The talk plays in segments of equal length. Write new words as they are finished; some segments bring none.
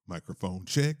Microphone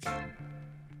check.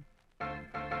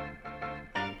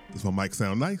 Does my mic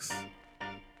sound nice?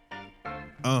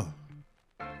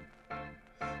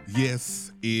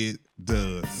 Yes, it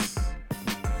does.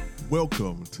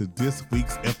 Welcome to this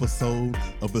week's episode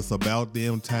of It's About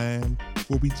Damn Time,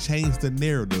 where we change the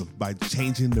narrative by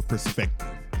changing the perspective.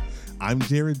 I'm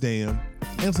Jared Dam,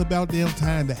 and it's about damn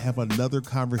time to have another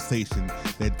conversation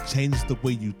that changes the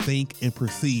way you think and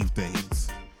perceive things.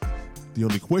 The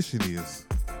only question is,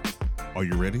 are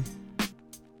you ready?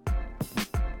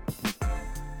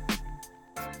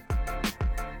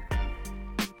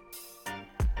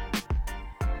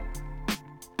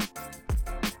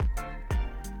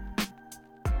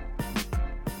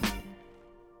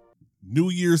 New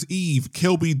Year's Eve,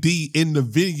 Kelby D in the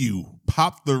venue.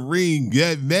 Pop the ring.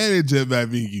 Get married at my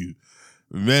venue.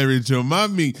 Marriage on my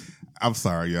me. I'm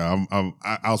sorry, y'all.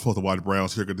 I was supposed to watch Brown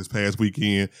Sugar this past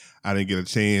weekend. I didn't get a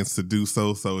chance to do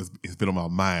so it's been on my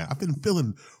mind. I've been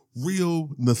feeling real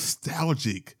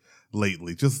nostalgic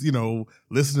lately. Just,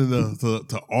 listening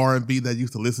to R&B that I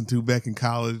used to listen to back in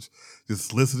college.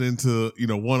 Just listening to,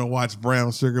 want to watch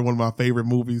Brown Sugar, one of my favorite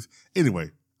movies. Anyway,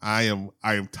 I am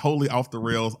totally off the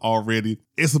rails already.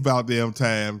 It's about damn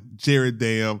time. Jared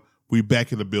Dam, we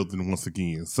back in the building once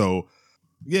again. So,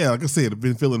 yeah, like I said, I've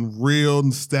been feeling real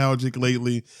nostalgic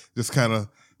lately. Just kind of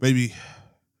maybe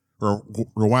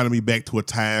rewinding me back to a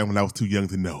time when I was too young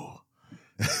to know.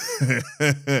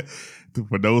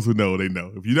 For those who know, they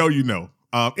know. If you know, you know.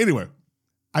 Anyway,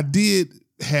 I did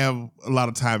have a lot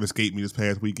of time escape me this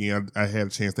past weekend. I had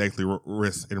a chance to actually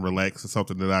rest and relax. It's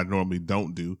something that I normally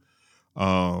don't do.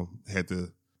 Had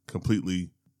to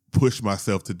completely push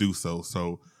myself to do so.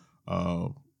 So,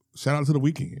 shout out to the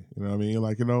weekend. You know what I mean?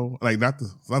 Like not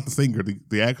the singer,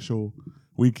 the actual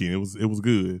weekend. It was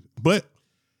good. But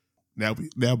now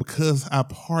because I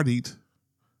partied,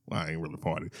 well, I ain't really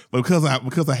partied, but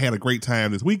because I had a great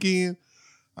time this weekend,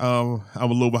 I'm a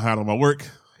little behind on my work.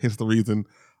 Hence the reason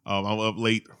I'm up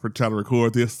late for trying to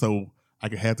record this so I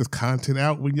can have this content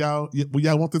out when y'all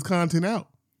want this content out.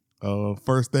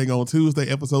 First thing on Tuesday,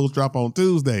 episodes drop on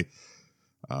Tuesday.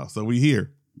 So we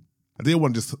here. I did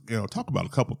want to just, talk about a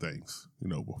couple things,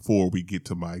 before we get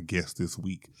to my guest this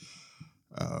week.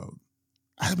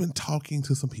 I've been talking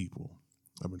to some people.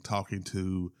 I've been talking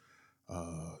to,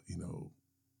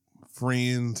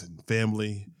 friends and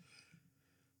family.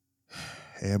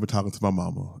 And I've been talking to my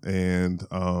mama. And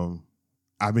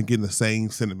I've been getting the same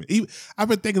sentiment. I've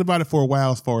been thinking about it for a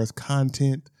while as far as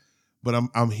content. But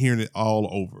I'm hearing it all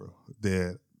over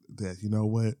that you know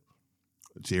what,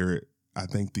 Jared, I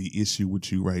think the issue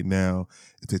with you right now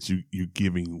is that you're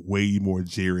giving way more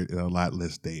Jared and a lot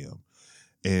less Dam.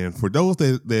 And for those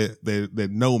that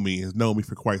know me, has known me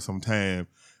for quite some time,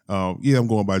 I'm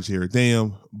going by Jared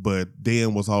Dam, but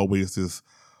Dam was always this,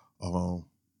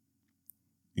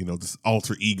 this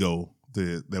alter ego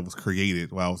that was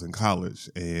created while I was in college.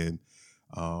 And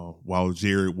while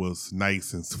Jared was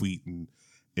nice and sweet and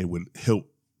it would help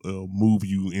move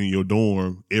you in your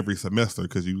dorm every semester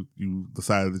because you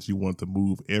decided that you wanted to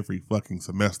move every fucking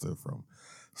semester from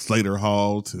Slater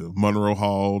Hall to Monroe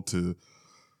Hall to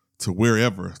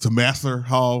wherever, to Master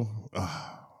Hall.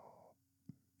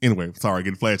 Anyway, sorry,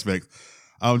 getting flashbacks.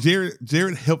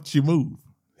 Jared helped you move.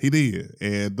 He did.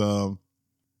 And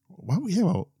why we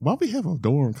have a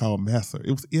dorm called Master?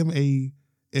 It was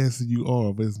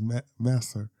MASUR, but it's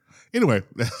Master. Anyway,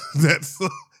 that's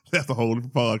a whole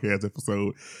different podcast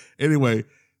episode. Anyway,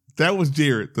 that was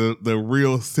Jared, the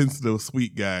real sensitive,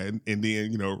 sweet guy. And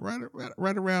then,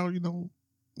 right around,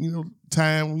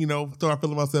 time, start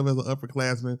feeling myself as an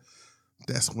upperclassman.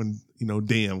 That's when,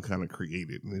 Dam kind of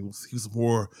created. And he was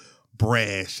more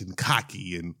brash and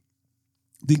cocky and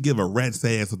didn't give a rat's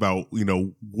ass about,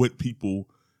 what people,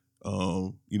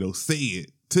 said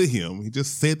to him. He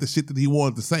just said the shit that he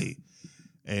wanted to say.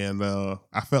 And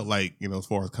I felt like, as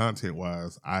far as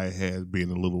content-wise, I had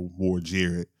been a little more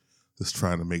Jared, just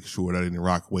trying to make sure that I didn't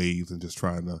rock waves and just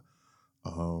trying to,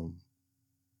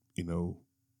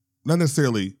 not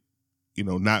necessarily,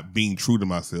 not being true to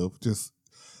myself, just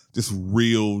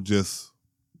real,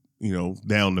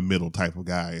 down the middle type of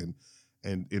guy.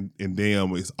 And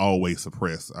Dam is always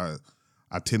suppressed.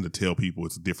 I tend to tell people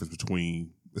it's the difference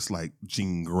between, it's like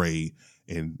Jean Grey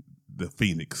and the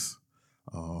Phoenix.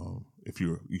 If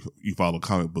you follow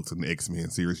comic books in the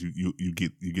X-Men series, you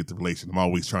get the relation. I'm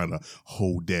always trying to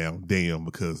hold down Dam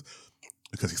because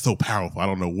he's so powerful. I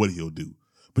don't know what he'll do.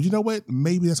 But you know what?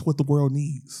 Maybe that's what the world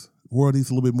needs. The world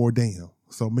needs a little bit more Dam.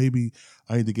 So maybe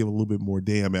I need to give a little bit more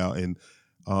Dam out. And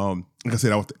like I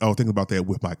said, I was thinking about that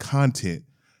with my content.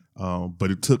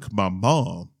 But it took my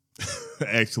mom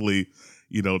actually,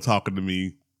 talking to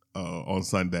me on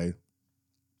Sunday.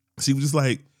 She was just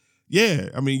like, yeah,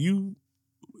 I mean, you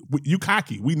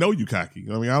cocky. We know you cocky.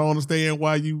 I mean, I don't understand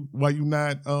why you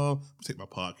not take my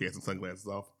podcast and sunglasses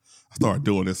off. I started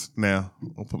doing this now.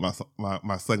 I'll put my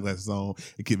sunglasses on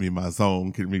and get me in my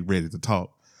zone, get me ready to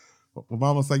talk. But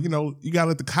Mama's like, you gotta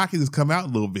let the cockiness come out a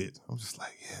little bit. I'm just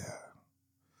like, yeah.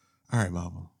 All right,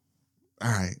 Mama.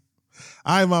 All right,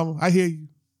 Mama. I hear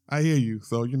you.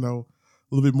 So, a little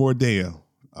bit more down.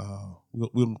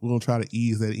 We're gonna try to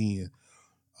ease that in.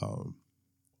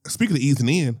 Speaking of easing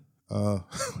in,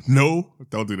 no,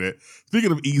 don't do that.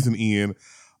 Speaking of easing in,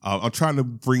 I'm trying to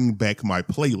bring back my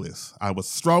playlist. I was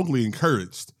strongly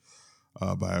encouraged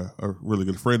by a really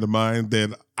good friend of mine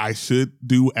that I should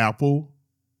do Apple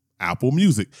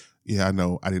Music. Yeah, I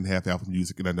know I didn't have Apple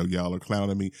Music, and I know y'all are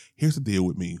clowning me. Here's the deal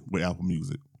with me with Apple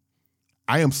Music.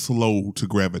 I am slow to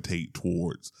gravitate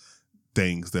towards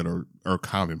things that are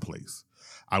commonplace.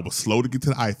 I was slow to get to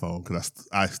the iPhone because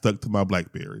I stuck to my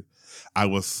BlackBerry. I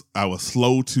was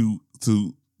slow to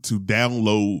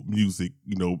download music,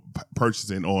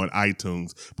 purchasing on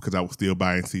iTunes because I was still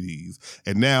buying CDs.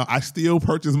 And now I still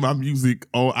purchase my music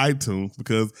on iTunes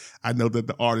because I know that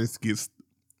the artist gets,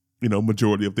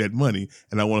 majority of that money,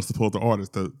 and I want to support the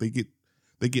artist. They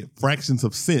get fractions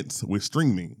of cents with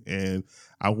streaming, and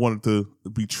I wanted to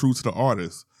be true to the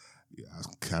artist. I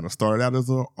kind of started out as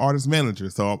an artist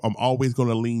manager, so I'm always going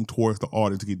to lean towards the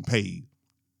artist getting paid.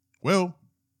 Well,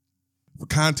 for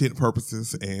content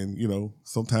purposes and,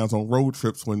 sometimes on road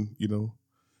trips when, you're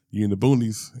in the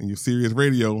boonies and your Sirius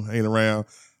radio ain't around,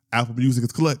 Apple Music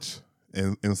is clutch.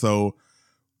 And so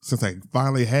since I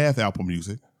finally have Apple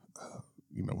Music,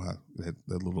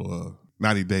 that little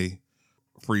 90-day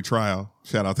free trial,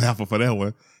 shout out to Apple for that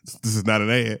one. This is not an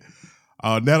ad.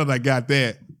 Now that I got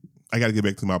that, I got to get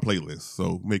back to my playlist.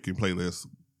 So making playlists,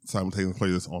 simultaneous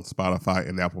playlists on Spotify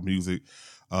and Apple Music.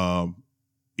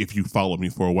 If you follow me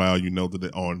for a while, you know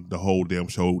that on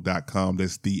thewholedamnshow.com,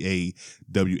 that's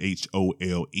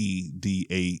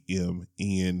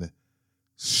thewholedamn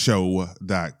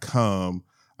show.com.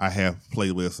 I have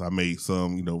playlists. I made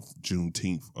some,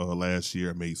 Juneteenth last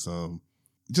year. I made some,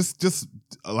 just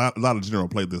a lot of general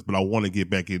playlists, but I want to get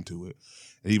back into it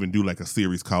and even do like a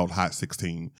series called Hot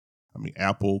 16. I mean,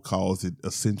 Apple calls it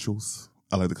Essentials.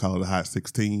 I like to call it a Hot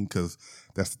 16 because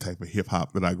that's the type of hip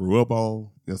hop that I grew up on.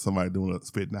 Somebody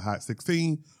spitting a Hot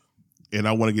 16. And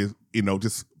I want to get,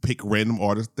 just pick random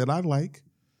artists that I like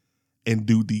and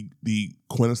do the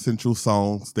quintessential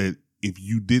songs that if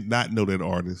you did not know that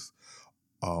artist,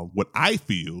 what I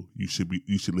feel you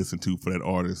should listen to for that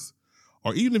artist.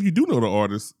 Or even if you do know the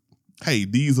artist, hey,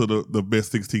 these are the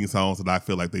best 16 songs that I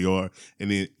feel like they are. And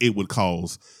then it would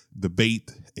cause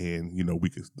debate and, we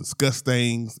could discuss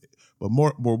things. But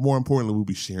more importantly, we'll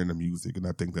be sharing the music. And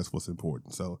I think that's what's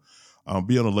important. So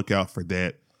be on the lookout for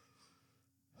that.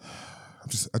 I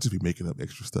just be making up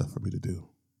extra stuff for me to do.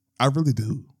 I really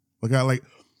do. I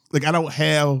don't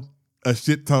have a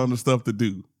shit ton of stuff to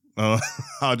do.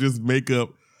 I'll just make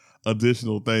up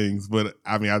additional things. But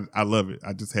I mean, I love it.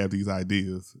 I just have these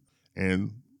ideas.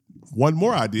 And one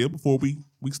more idea before we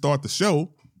start the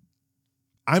show.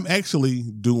 I'm actually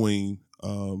doing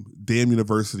Damn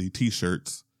University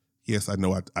t-shirts. Yes, I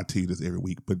know I tell you this every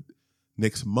week, but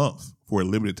next month, for a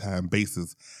limited time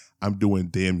basis, I'm doing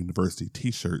Damn University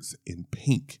t-shirts in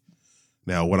pink.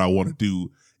 Now, what I want to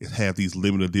do is have these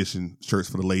limited edition shirts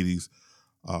for the ladies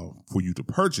for you to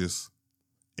purchase,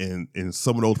 and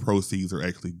some of those proceeds are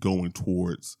actually going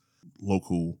towards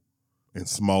local and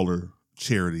smaller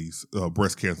charities,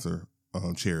 breast cancer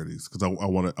charities, because I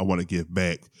want to give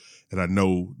back, and I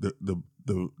know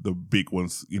the big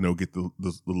ones, get the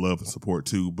love and support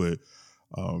too. But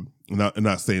I'm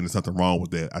not saying there's nothing wrong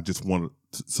with that. I just want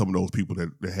some of those people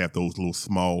that have those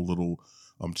small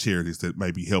charities that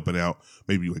may be helping out,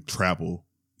 maybe like travel,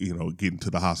 getting to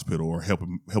the hospital or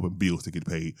helping bills to get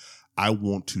paid. I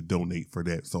want to donate for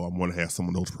that, so I'm going to have some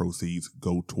of those proceeds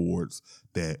go towards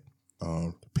that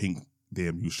pink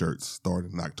Damn You shirts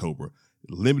starting in October.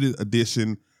 Limited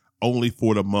edition, only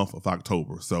for the month of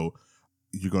October. So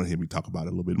you're going to hear me talk about it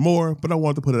a little bit more, but I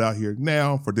wanted to put it out here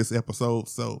now for this episode.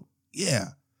 So yeah,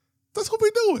 that's what we're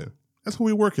doing. That's what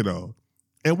we're working on.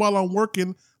 And while I'm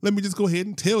working, let me just go ahead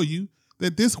and tell you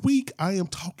that this week I am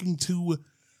talking to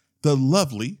the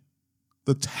lovely,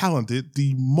 the talented,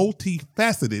 the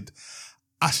multifaceted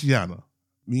Ashiana.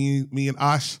 Me and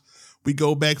Ash, we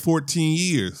go back 14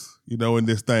 years, in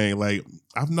this thing. Like,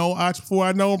 I've known Ash before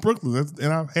I know Brooklyn,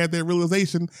 and I've had that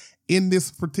realization in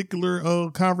this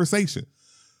particular conversation.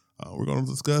 We're going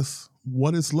to discuss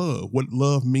what is love, what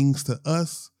love means to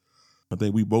us. I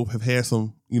think we both have had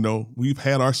some, we've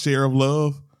had our share of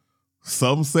love.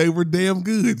 Some say we're damn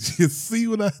good. You see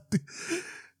what I did?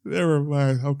 Never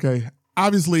mind. Okay.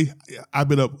 Obviously, I've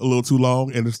been up a little too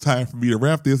long, and it's time for me to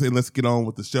wrap this, and let's get on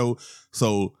with the show.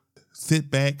 So sit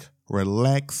back,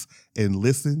 relax, and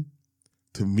listen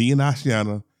to me and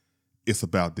Ashiana. It's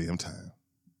about damn time.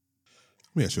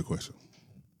 Let me ask you a question.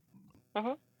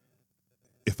 Uh-huh.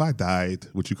 If I died,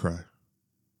 would you cry?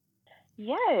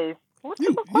 Yes. What type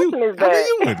of question is that? I mean,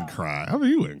 you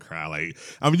wouldn't cry.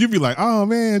 You'd be like, "Oh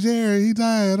man, Jerry, he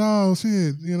died. Oh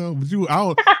shit," you know. But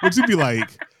would you be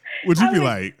like, would you be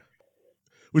like,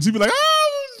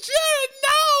 "Oh, Jerry,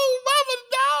 no, Mama,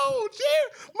 no,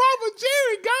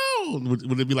 Jerry gone."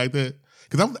 Would it be like that?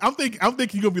 Because I'm thinking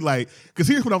you're gonna be like, because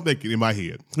here's what I'm thinking in my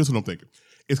head. Here's what I'm thinking.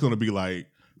 It's gonna be like,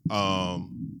 oh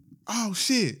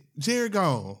shit, Jerry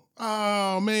gone.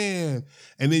 Oh man,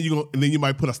 and then you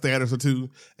might put a status or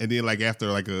two, and then like after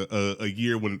like a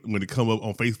year when it come up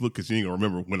on Facebook, because you ain't gonna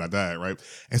remember when I died, right?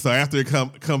 And so after it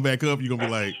come back up, you're gonna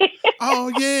be like,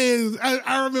 oh yeah,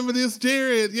 I remember this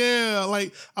Jared, yeah,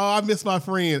 like oh I miss my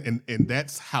friend, and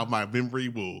that's how my memory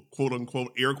will quote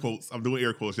unquote air quotes, I'm doing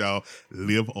air quotes, y'all,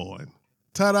 live on.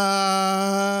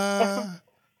 Ta-da!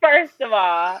 First of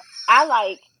all,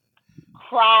 I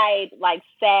cried,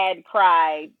 sad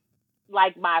cried,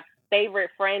 like my favorite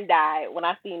friend died when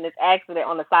I seen this accident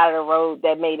on the side of the road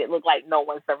that made it look like no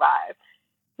one survived.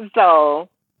 So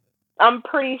I'm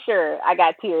pretty sure I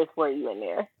got tears for you in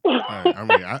there. Right. I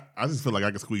mean, I just feel like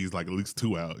I could squeeze like at least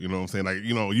 2 out. You know what I'm saying? Like,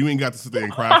 you know, you ain't got to sit there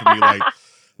and cry for me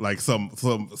like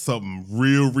something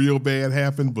real bad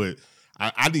happened, but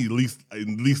I need at least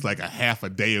like a half a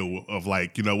day of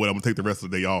like, you know what, I'm gonna take the rest of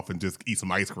the day off and just eat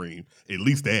some ice cream. At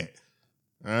least that.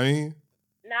 I mean,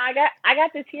 no, I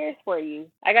got the tears for you.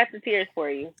 I got the tears for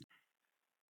you.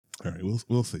 All right, we'll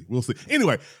see.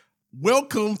 Anyway,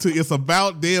 welcome to It's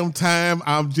About Damn Time.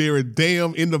 I'm Jared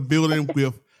Dam in the building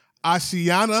with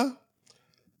Ashiana.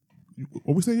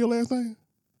 What we saying your last name?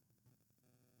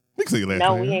 We can say your last name.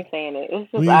 No, we ain't saying it.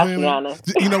 It's just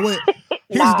Ashiana. You know what?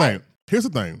 Here's the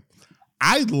thing.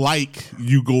 I like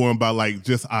you going by like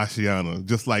just Ashiana,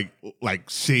 just like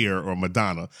Cher or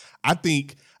Madonna. I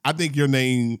think your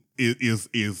name is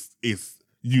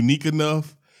unique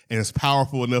enough and it's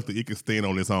powerful enough that it can stand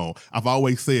on its own. I've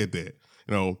always said that,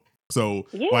 you know. So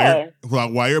yeah.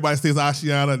 Why everybody says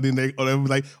Ashiana, and then they be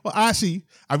like, well, Ashi,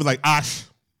 I'd be like Ash,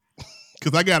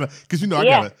 because I gotta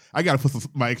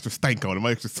put my extra stank on it,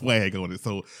 my extra swag on it.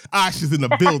 So Ash is in the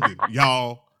building,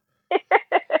 y'all.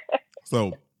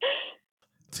 So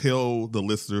tell the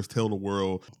listeners, tell the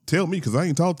world, tell me, because I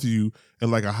ain't talked to you in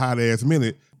like a hot ass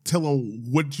minute. Tell them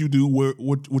what you do,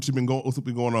 what's been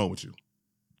going on with you.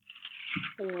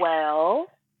 Well,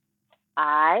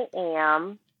 I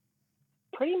am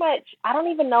pretty much, I don't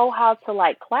even know how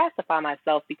to classify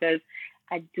myself because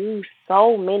I do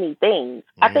so many things.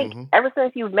 Mm-hmm. I think ever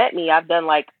since you've met me, I've done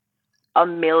a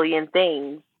million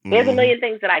things. Mm-hmm. There's a million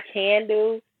things that I can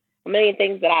do, a million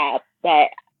things that I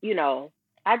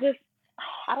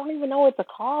don't even know what to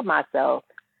call myself.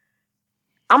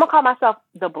 I'm going to call myself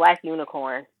the Black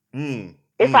Unicorn.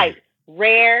 It's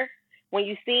rare when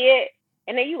you see it,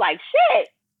 and then you like, shit,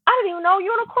 I didn't even know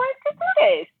unicorns could do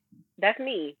this. That's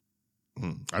me.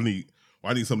 I need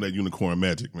some of that unicorn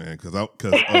magic, man, because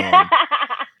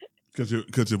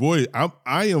your boy, I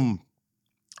am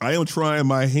trying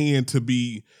my hand to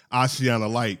be Ashiana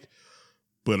like,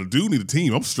 but I do need a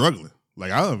team. I'm struggling.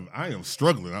 Like I am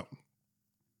struggling. One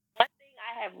thing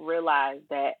I have realized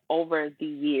that over the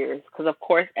years, because of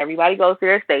course everybody goes through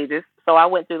their stages, so I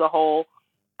went through the whole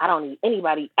I don't need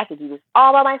anybody, I can do this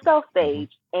all by myself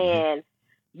stage, and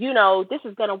this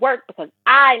is gonna work because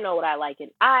I know what I like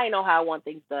and I know how I want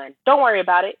things done. Don't worry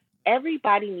about it.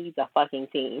 Everybody needs a fucking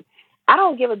team. I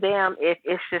don't give a damn if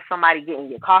it's just somebody getting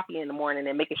your coffee in the morning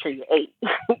and making sure you ate.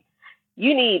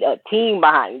 You need a team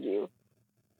behind you.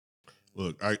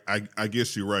 Look, I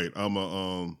guess you're right.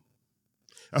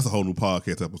 That's a whole new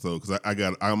podcast episode because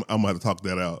I'm gonna have to talk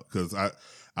that out because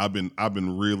I've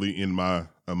been really in my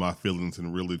feelings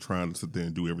and really trying to sit there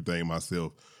and do everything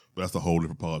myself. But that's a whole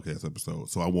different podcast episode.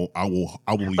 So I won't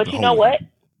leave. But you know what?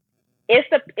 It's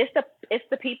the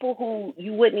people who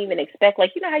you wouldn't even expect.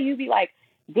 Like, you know how you be like,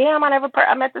 damn, I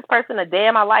met this person a day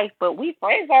in my life, but we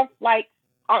friends on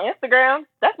Instagram.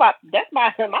 That's my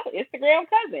Instagram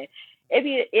cousin.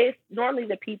 It's normally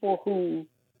the people who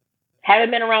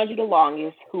haven't been around you the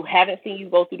longest, who haven't seen you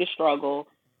go through the struggle,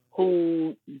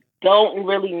 who don't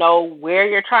really know where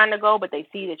you're trying to go, but they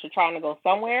see that you're trying to go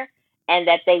somewhere and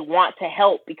that they want to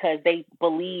help because they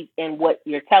believe in what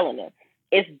you're telling them.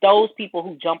 It's those people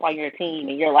who jump on your team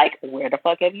and you're like, where the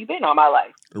fuck have you been all my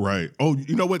life? Right. Oh,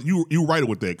 you know what? You right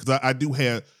with that because I do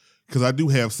have, because I do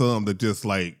have some that just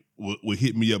like would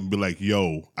hit me up and be like,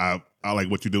 "Yo, I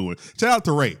like what you're doing." Shout out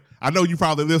to Ray. I know you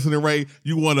probably listening, Ray.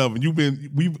 You one of them.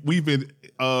 We've been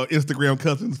Instagram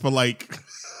cousins for like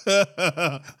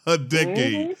a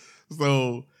decade.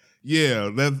 So yeah,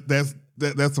 that's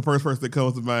the first person that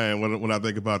comes to mind when I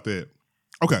think about that.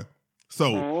 Okay,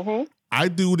 so I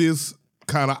do this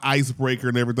kind of icebreaker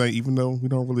and everything, even though we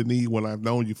don't really need one. I've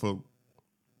known you for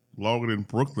longer than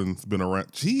Brooklyn's been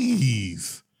around.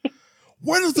 Jeez.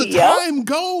 Where does the time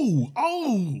go?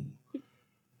 Oh.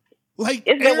 Like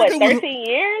it's been what, 13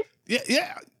 years?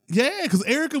 Yeah, because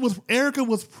Erica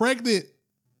was pregnant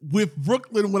with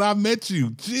Brooklyn when I met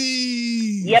you.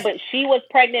 Jeez. Yeah, but she was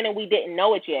pregnant and we didn't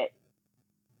know it yet.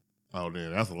 Oh,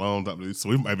 man, that's a long time. So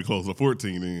we might be close to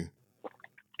 14 then.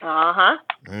 Uh-huh.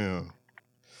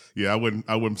 Yeah, I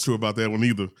wasn't sure about that one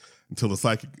either until the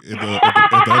psychic at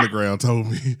the underground told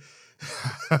me.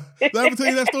 Did I ever tell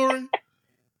you that story?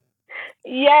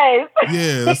 Yes.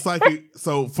 Yeah, the psychic.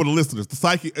 So for the listeners, the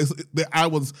psychic.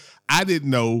 I didn't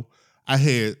know I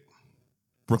had.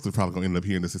 Brooklyn's probably gonna end up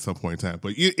hearing this at some point in time.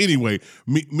 But anyway,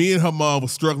 me and her mom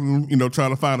was struggling,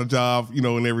 trying to find a job,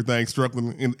 and everything,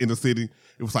 struggling in the city.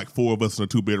 It was like 4 of us in a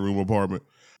 2-bedroom apartment.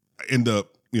 I end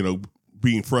up,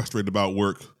 being frustrated about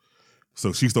work.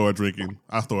 So she started drinking.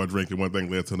 I started drinking. One thing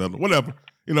led to another. Whatever.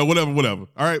 Whatever.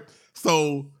 All right.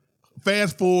 So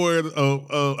fast forward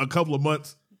a couple of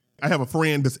months. I have a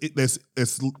friend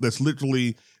that's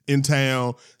literally in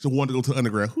town. She wanted to go to the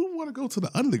underground. Who want to go to the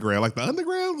underground? Like the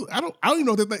underground? I don't even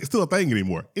know if that's still a thing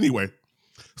anymore. Anyway,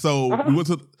 so we went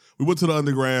to the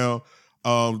underground.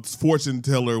 Fortune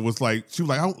teller was like, she was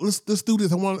like, let's do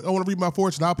this. I want to read my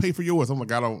fortune. I'll pay for yours. I'm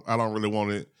like, I don't really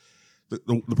want it.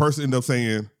 The person ended up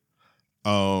saying,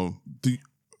 are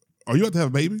you about to have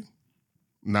a baby?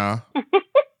 Nah.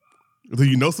 Do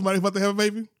you know somebody about to have a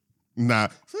baby? Nah.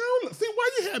 See, why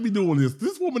you have me doing this?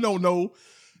 This woman don't know.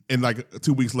 And like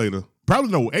 2 weeks later,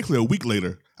 probably no, actually a week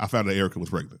later, I found out Erica was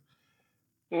pregnant.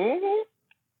 Mm-hmm.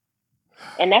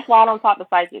 And that's why I don't talk to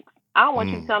psychics. I don't want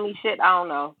you to tell me shit I don't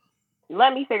know.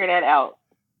 Let me figure that out.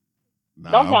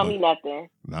 Don't tell me nothing.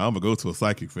 Nah, I'm gonna go to a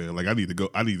psychic fair. Like I need to go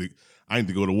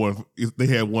to one. They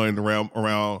had one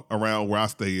around where I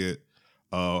stay at.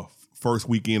 First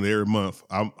weekend of every month.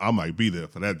 I might be there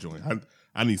for that joint.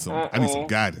 I need some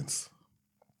guidance.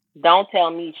 Don't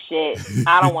tell me shit.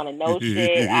 I don't want to know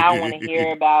shit. I don't want to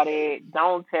hear about it.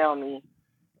 Don't tell me.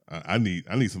 I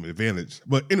need some advantage.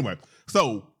 But anyway,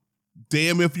 so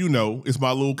damn if you know, it's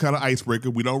my little kind of icebreaker.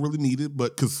 We don't really need it,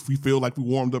 but because we feel like we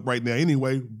warmed up right now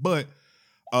anyway. But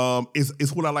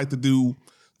it's what I like to do.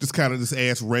 Just kind of just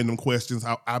ask random questions.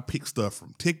 I pick stuff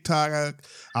from TikTok.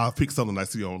 I'll pick something I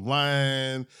see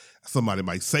online. Somebody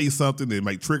might say something that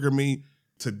might trigger me.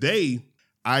 Today,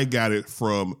 I got it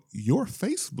from your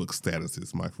Facebook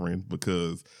statuses, my friend,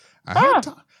 because I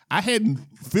hadn't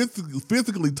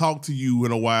physically talked to you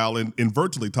in a while and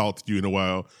virtually talked to you in a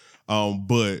while.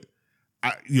 But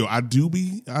I do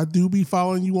be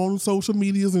following you on social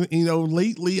medias, and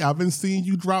lately I've been seeing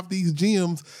you drop these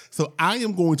gems. So I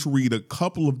am going to read a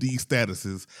couple of these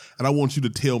statuses, and I want you to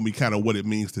tell me kind of what it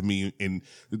means to me, and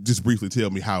just briefly tell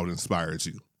me how it inspired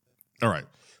you. All right.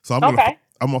 So I'm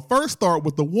gonna first start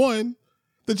with the one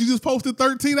that you just posted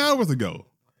 13 hours ago.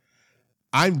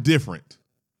 I'm different.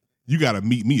 You got to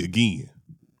meet me again.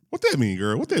 What that mean,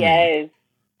 girl? What that mean?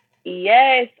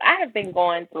 Yes. I have been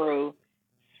going through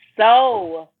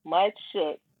so much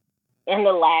shit in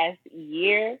the last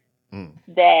year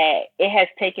that it has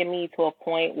taken me to a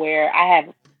point where I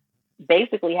have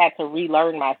basically had to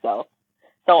relearn myself.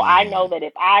 So I know that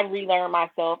if I relearn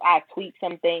myself, I tweak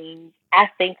some things, I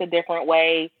think a different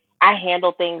way, I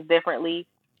handle things differently.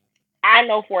 I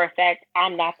know for a fact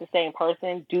I'm not the same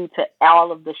person due to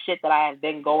all of the shit that I have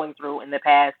been going through in the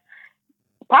past,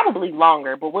 probably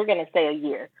longer, but we're going to say a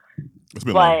year. It's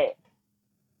been longer.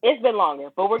 It's been longer,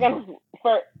 but we're going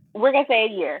to say a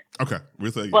year. Okay,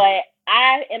 we'll say a year. But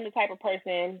I am the type of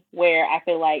person where I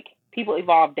feel like people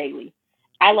evolve daily.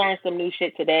 I learned some new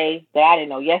shit today that I didn't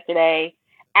know yesterday.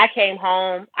 I came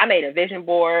home, I made a vision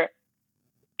board.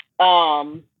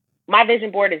 My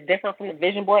vision board is different from the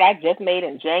vision board I just made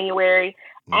in January.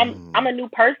 I'm a new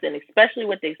person, especially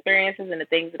with the experiences and the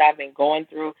things that I've been going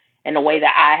through and the way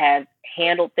that I have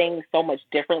handled things so much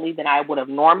differently than I would have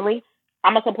normally.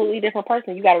 I'm a completely different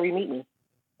person. You got to re-meet me.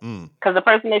 Because the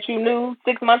person that you knew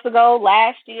 6 months ago,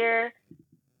 last year,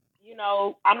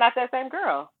 I'm not that same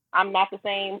girl. I'm not the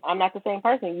same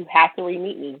person. You have to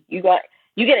re-meet me. You get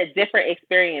a different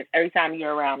experience every time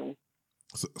you're around me.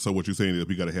 So what you're saying is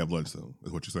we got to have lunch, though,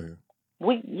 is what you're saying?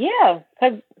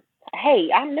 Because, hey,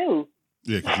 I'm new.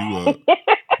 Yeah,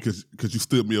 because Because you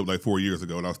stood me up like 4 years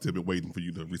ago, and I've still been waiting for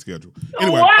you to reschedule.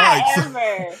 Anyway, all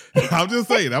right, so, I'm just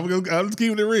saying. I'm just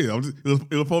keeping it real. It was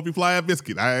supposed to be flying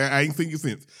biscuit. I ain't seen you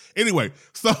since. Anyway,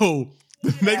 so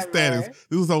the next status.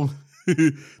 This was on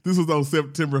this was on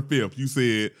September 5th. You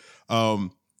said,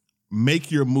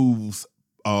 make your moves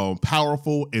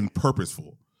powerful and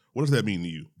purposeful. What does that mean to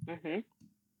you? Mm-hmm.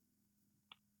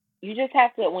 You just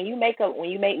have to when you make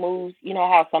moves. You know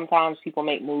how sometimes people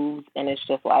make moves and it's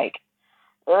just like,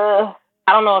 I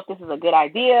don't know if this is a good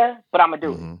idea, but I'm gonna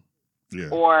do it. Yeah.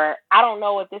 Or I don't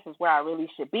know if this is where I really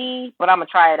should be, but I'm gonna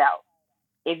try it out.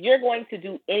 If you're going to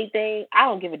do anything, I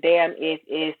don't give a damn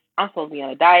if I'm supposed to be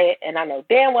on a diet and I know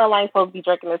damn well I ain't supposed to be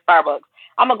drinking this Starbucks.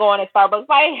 I'm gonna go on at Starbucks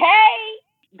like, hey,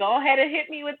 go ahead and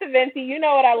hit me with the venti. You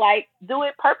know what I like. Do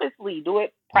it purposely. Do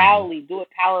it proudly. Do it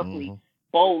powerfully.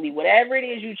 Boldly, whatever it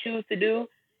is you choose to do,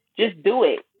 just do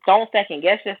it. Don't second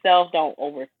guess yourself. Don't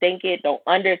overthink it. Don't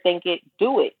underthink it.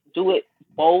 Do it. Do it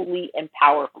boldly and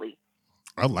powerfully.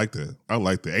 I like that.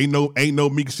 Ain't no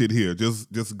meek shit here. Just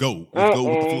go. Just go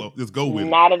with the flow. Just go with it.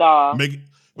 Not at all. Make it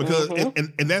because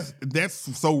and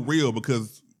that's so real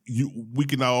because we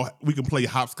can play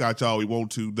hopscotch all we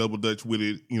want to, double dutch with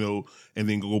it, and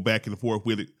then go back and forth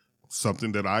with it.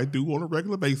 Something that I do on a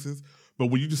regular basis. But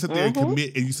when you just sit there and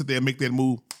commit and you sit there and make that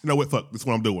move, you know what? Fuck, this is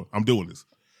what I'm doing. I'm doing this.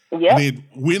 Yep. And then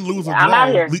win, lose, or draw,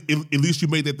 at least you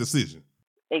made that decision.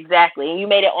 Exactly. And you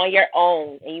made it on your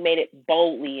own. And you made it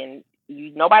boldly. And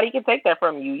nobody can take that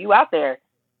from you. You out there.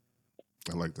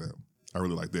 I like that. I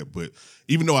really like that. But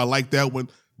even though I like that one,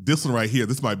 this one right here,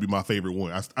 this might be my favorite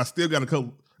one. I still got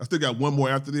I still got one more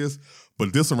after this.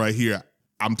 But this one right here,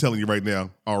 I'm telling you right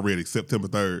now already, September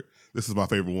 3rd, this is my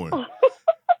favorite one.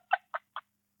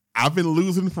 I've been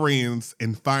losing friends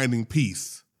and finding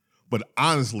peace, but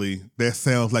honestly, that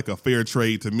sounds like a fair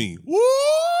trade to me. Woo!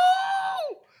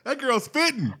 That girl's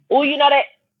spitting. Oh,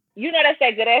 that's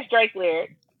that good ass Drake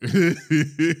lyric. that's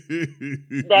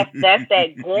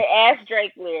that good ass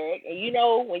Drake lyric.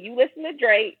 And when you listen to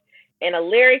Drake and a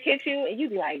lyric hits you, and you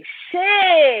be like,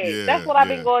 shit, that's what I've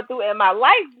been going through in my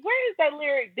life. Where is that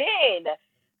lyric then?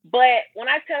 But when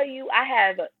I tell you I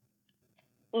have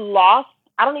lost,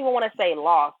 I don't even want to say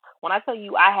lost. When I tell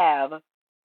you I have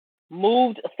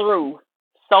moved through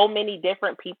so many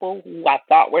different people who I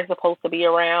thought were supposed to be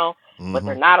around, but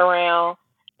they're not around,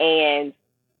 and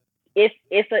it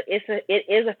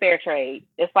is a fair trade.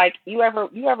 It's like you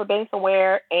ever been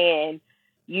somewhere and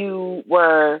you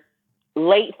were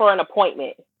late for an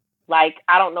appointment. Like,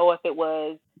 I don't know if it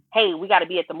was, hey, we got to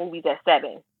be at the movies at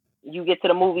 7. You get to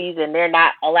the movies and they're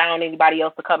not allowing anybody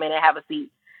else to come in and have a seat,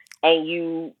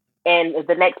 and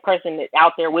the next person that's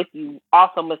out there with you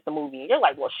also missed the movie. And you're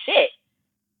like, well, shit,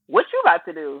 what you about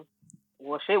to do?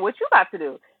 Well, shit, what you about to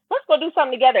do? Let's go do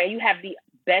something together. And you have the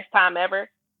best time ever.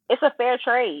 It's a fair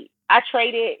trade. I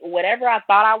traded whatever I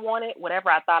thought I wanted, whatever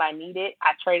I thought I needed.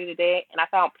 I traded it and I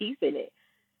found peace in it.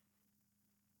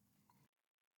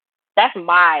 That's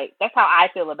how I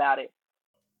feel about it.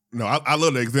 No, I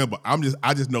love the example. I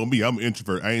just know me. I'm an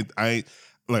introvert. I ain't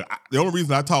like the only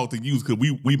reason I talk to you is because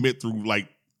we met through like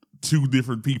 2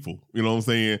 different people. You know what I'm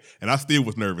saying? And I still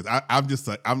was nervous. I'm just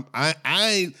like I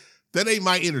ain't. That ain't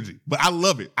my energy, but I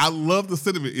love it. I love the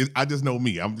sentiment. I just know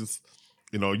me. I'm just,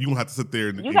 you don't have to sit there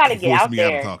and force me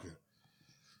out of talking.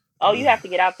 Oh, you have to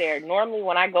get out there. Normally,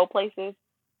 when I go places,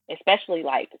 especially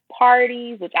like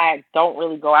parties, which I don't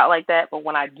really go out like that, but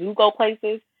when I do go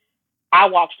places, I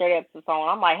walk straight up to someone.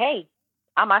 I'm like, hey,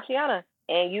 I'm Ashiana,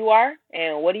 and you are,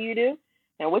 and what do you do?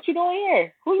 And what you doing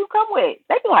here? Who you come with?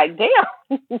 They be like, damn,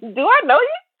 do I know you?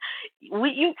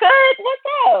 You could? What's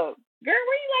up? Girl, where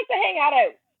you like to hang out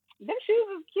at? Them shoes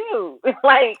is cute.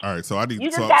 Like, all right, so you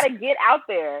just got to get out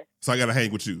there. So I got to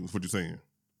hang with you, is what you're saying.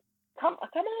 Come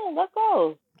on, let's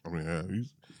go. I mean,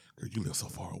 you live so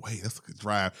far away. That's a good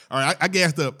drive. All right, I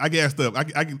gassed up. I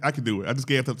can do it. I just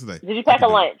gassed up today. Did you pack a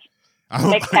lunch?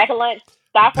 Pack a lunch.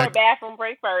 Stop for a bathroom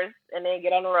break first, and then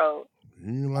get on the road. You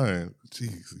ain't lying.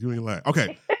 Jeez, you ain't lying.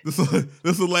 Okay, this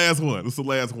is the last one. This is the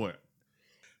last one.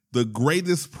 The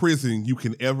greatest prison you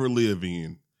can ever live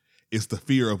in is the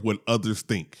fear of what others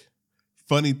think.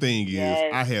 Funny thing is,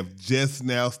 I have just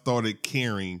now started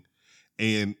caring,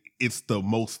 and it's the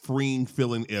most freeing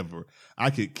feeling ever.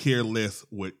 I could care less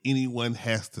what anyone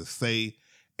has to say,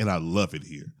 and I love it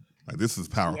here. Like, this is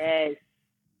powerful.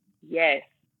 Yes.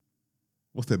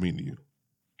 What's that mean to you?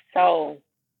 So,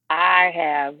 I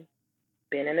have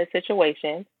been in a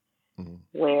situation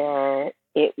where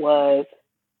it was,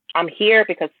 I'm here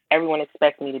because everyone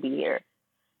expects me to be here.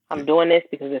 I'm doing this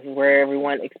because this is where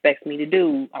everyone expects me to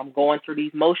do. I'm going through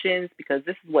these motions because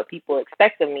this is what people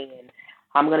expect of me. And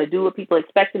I'm gonna do what people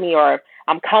expect of me, or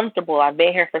I'm comfortable. I've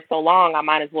been here for so long, I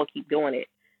might as well keep doing it.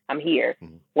 I'm here.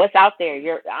 Mm-hmm. What's out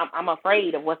there? I'm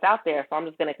afraid of what's out there, so I'm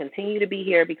just gonna continue to be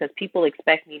here because people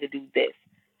expect me to do this.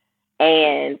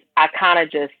 And I kind of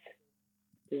just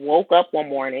woke up one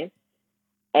morning,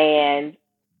 and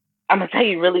I'm gonna tell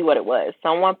you really what it was.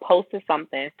 Someone posted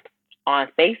something on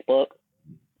Facebook,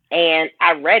 and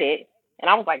I read it, and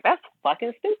I was like, "That's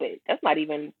fucking stupid. That's not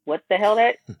even what the hell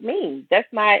that means.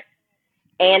 That's not."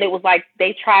 And it was like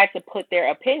they tried to put their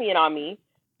opinion on me.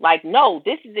 Like, no,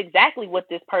 this is exactly what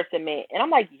this person meant. And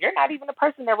I'm like, you're not even the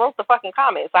person that wrote the fucking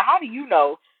comment. So how do you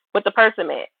know what the person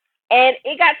meant? And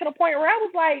it got to the point where I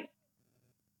was like,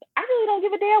 I really don't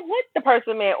give a damn what the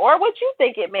person meant or what you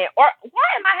think it meant. Or why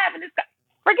am I having this?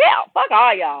 Forget out. Fuck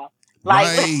all y'all.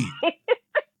 Like,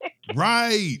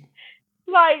 right.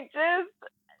 Like, just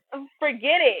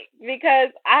forget it.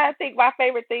 Because I think my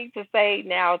favorite thing to say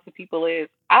now to people is,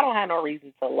 I don't have no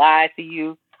reason to lie to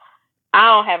you. I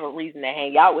don't have a reason to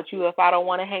hang out with you if I don't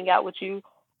want to hang out with you.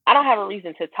 I don't have a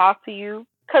reason to talk to you.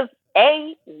 Because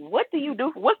A, what do you do?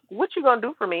 What you going to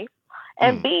do for me?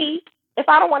 And B, if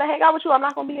I don't want to hang out with you, I'm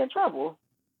not going to be in trouble.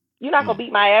 You're not going to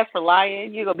beat my ass for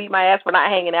lying. You're going to beat my ass for not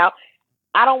hanging out.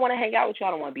 I don't want to hang out with you.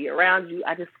 I don't want to be around you.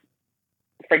 I just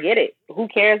forget it. Who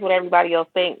cares what everybody else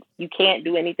thinks? You can't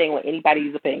do anything with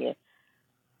anybody's opinion.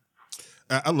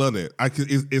 I love that.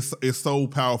 It's so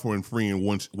powerful and freeing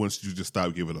once you just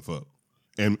stop giving a fuck.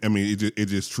 And I mean, it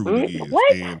just truly is.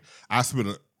 What? And I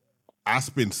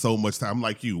spend so much time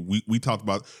like you. We've talked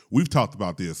about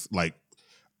this like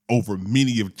over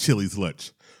many of Chili's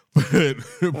lunch, but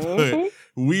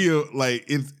we are like,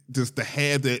 it's just to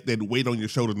have that weight on your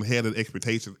shoulders and have that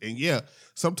expectation. And yeah,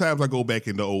 sometimes I go back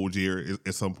into old year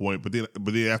at some point, but then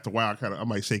after a while, I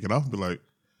might shake it off and be like,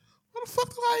 what the fuck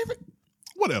do I even?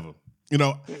 Whatever. You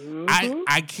know,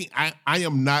 I can't. I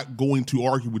am not going to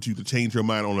argue with you to change your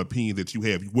mind on an opinion that you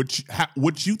have. What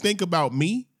you think about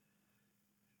me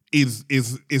is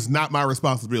not my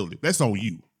responsibility. That's on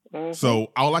you. So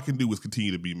all I can do is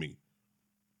continue to be me.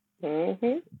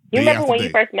 You remember when you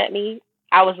first met me?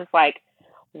 I was just like,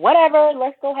 whatever,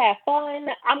 let's go have fun.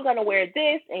 I'm gonna wear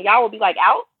this, and y'all will be like,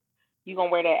 out. You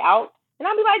gonna wear that out? And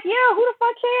I'll be like, yeah. Who the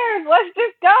fuck cares? Let's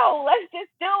just go. Let's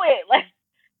just do it.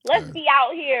 Let's be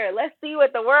out here. Let's see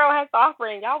what the world has to offer.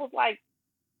 And y'all was like,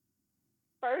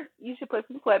 first, you should put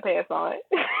some sweatpants on.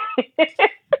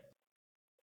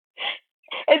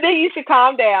 And then you should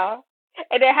calm down.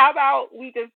 And then how about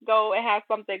we just go and have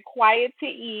something quiet to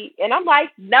eat? And I'm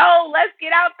like, no, let's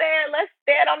get out there. Let's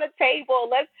stand on the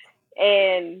table.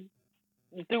 And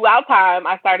throughout time,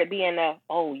 I started being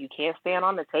oh, you can't stand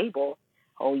on the table.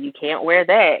 Oh, you can't wear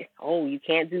that. Oh, you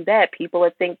can't do that. People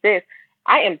would think this.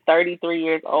 I am 33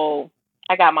 years old.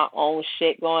 I got my own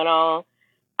shit going on.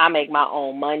 I make my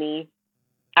own money.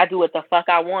 I do what the fuck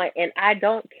I want, and I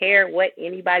don't care what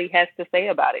anybody has to say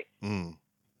about it.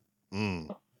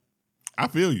 I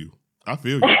feel you. I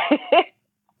feel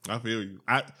you.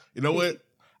 You know what?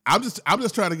 I'm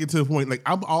just trying to get to the point. Like,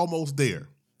 I'm almost there.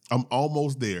 I'm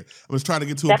just trying to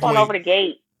get to a point. Step on over the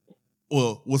gate.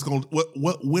 Well,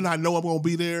 when I know I'm gonna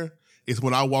be there is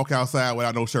when I walk outside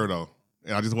without no shirt on.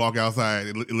 And I just walk outside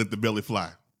and let the belly fly.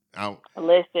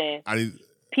 Listen.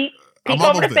 Peek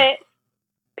over the fence.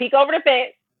 Peek over the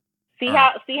fence. See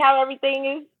how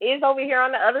everything is over here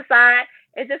on the other side,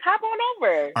 and just hop on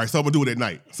over. All right, so I'm gonna do it at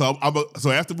night. So so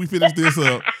after we finish this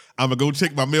up, I'm gonna go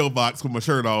check my mailbox with my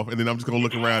shirt off, and then I'm just gonna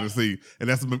look around and see. And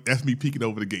that's me peeking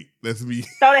over the gate. That's me.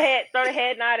 Throw the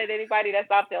head nod at anybody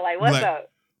that's out there. Like, what's up?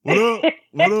 What up?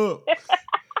 What up?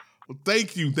 Well,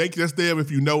 thank you. That's damn.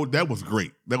 If you know, that was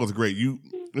great. You know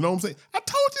what I'm saying? I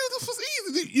told you this was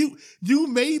easy. You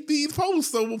made these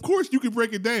posts, so of course you can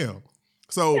break it down.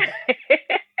 So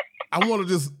I want to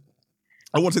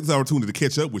take this opportunity to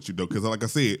catch up with you though, because like I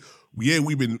said,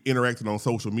 we've been interacting on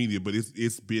social media, but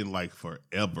it's been like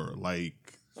forever. Like,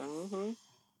 I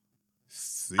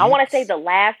want to say the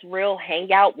last real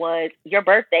hangout was your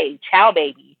birthday, Chow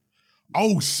Baby.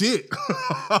 Oh shit!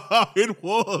 It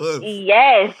was.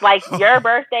 Yes, like your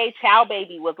birthday, Chow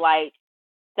Baby was like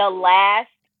the last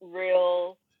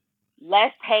real.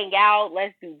 Let's hang out.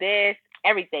 Let's do this.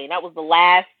 Everything. That was the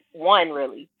last one,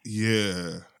 really.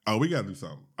 Yeah. Oh, we gotta do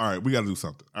something. All right, we gotta do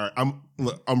something. All right,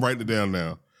 I'm writing it down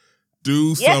now.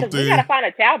 Do something. Yeah, because we gotta find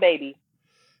a Chow Baby.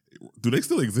 Do they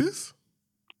still exist?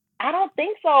 I don't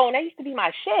think so. And that used to be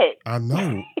my shit. I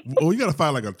know. Well, we got to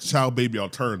find like a Chow Baby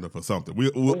alternative or something.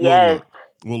 We'll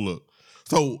look.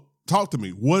 So talk to me.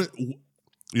 What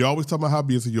you always talk about how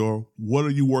busy you are. What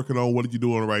are you working on? What are you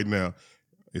doing right now?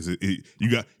 Is it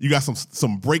you got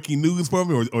some breaking news for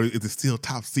me, or is it still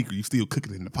top secret? You still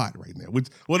cooking in the pot right now?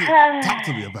 Talk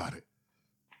to me about it.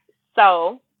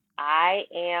 So I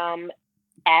am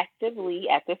actively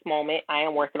at this moment. I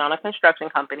am working on a construction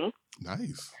company.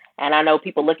 Nice. And I know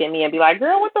people look at me and be like,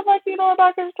 "Girl, what the fuck do you know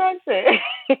about construction?"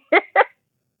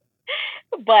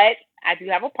 But I do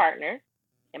have a partner,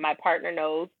 and my partner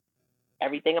knows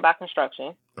everything about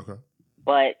construction. Okay.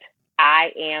 But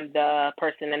I am the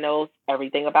person that knows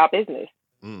everything about business.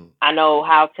 I know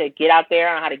how to get out there.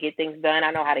 I know how to get things done.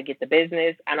 I know how to get the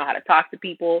business. I know how to talk to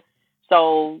people.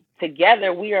 So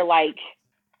together we are like,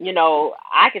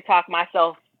 I could talk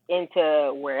myself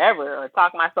into wherever or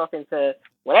talk myself into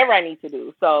whatever I need to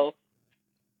do. So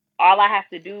all I have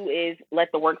to do is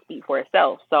let the work speak for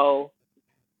itself. So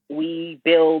we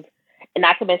build, and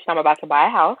not to mention I'm about to buy a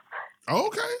house.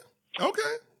 Okay.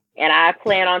 And I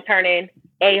plan on turning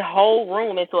a whole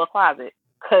room into a closet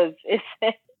because it's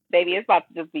about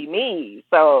to just be me.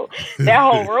 So that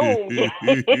whole room,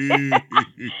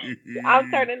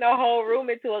 I'm turning the whole room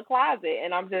into a closet,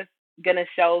 and I'm just gonna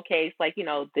showcase,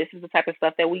 this is the type of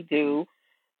stuff that we do.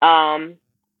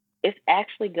 It's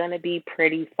actually gonna be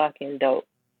pretty fucking dope.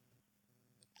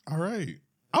 All right,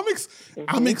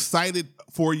 I'm excited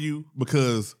for you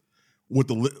because what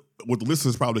the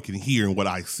listeners probably can hear and what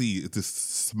I see is this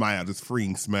smile, this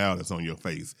freeing smile that's on your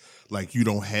face. Like you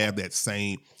don't have that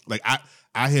same, like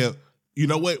I have, you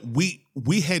know what? We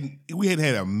hadn't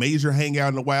had a major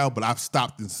hangout in a while, but I've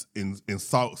stopped and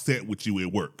sat with you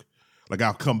at work. Like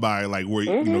I'll come by like where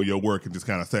your work and just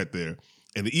kind of sat there.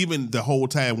 And even the whole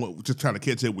time, just trying to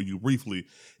catch up with you briefly,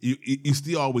 you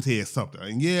still always had something.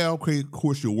 And yeah, okay, of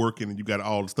course you're working and you got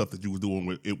all the stuff that you was doing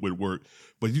with work,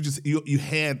 but you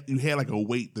had like a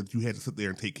weight that you had to sit there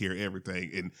and take care of everything.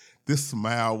 And this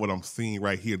smile, what I'm seeing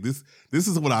right here, this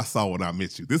is what I saw when I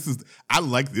met you. I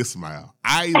like this smile.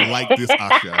 I like this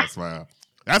Ashiana smile.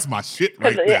 That's my shit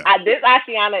right there. This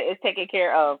Ashiana is taking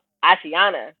care of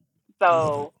Ashiana.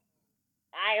 So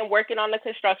I am working on the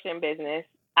construction business.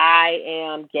 I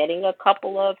am getting a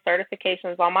couple of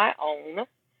certifications on my own.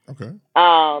 Okay.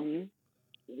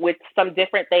 With some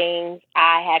different things.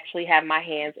 I actually have my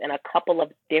hands in a couple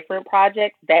of different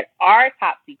projects that are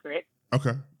top secret.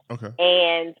 Okay.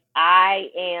 And I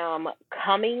am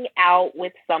coming out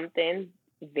with something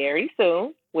very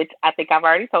soon, which I think I've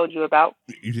already told you about.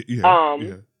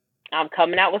 Yeah. I'm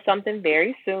coming out with something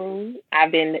very soon.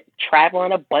 I've been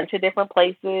traveling a bunch of different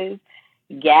places,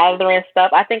 gathering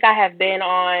stuff. I think I have been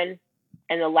on,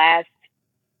 in the last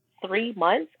 3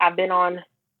 months, I've been on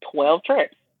 12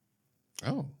 trips.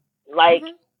 Oh. Like,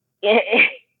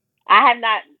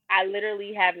 I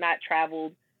literally have not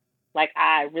traveled like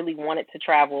I really wanted to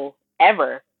travel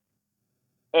ever.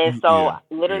 And so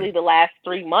literally the last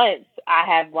 3 months,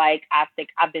 I think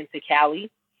I've been to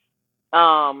Cali.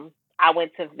 I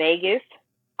went to Vegas.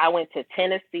 I went to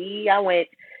Tennessee. I went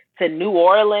to New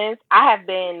Orleans. I have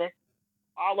been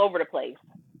all over the place.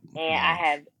 And I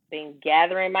have been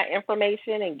gathering my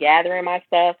information and gathering my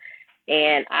stuff.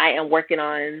 And I am working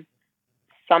on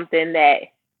something that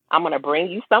I'm going to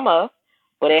bring you some of,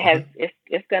 but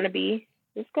it's going to be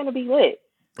lit.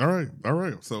 All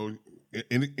right. So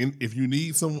if you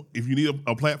need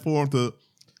a platform to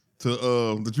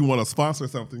that you want to sponsor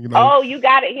something, Oh, you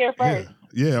got it here first.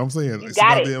 Yeah, I'm saying it's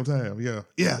about damn time. Yeah.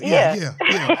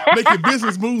 Making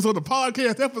business moves on the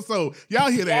podcast episode.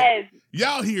 Y'all hear that? Yes.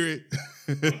 Y'all hear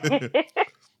it.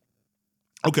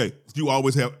 Okay, you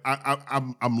always have.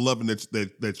 I'm loving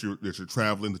that you're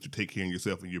traveling, that you take care of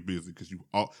yourself and you're busy because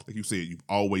like you said, you've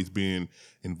always been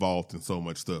involved in so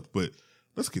much stuff. But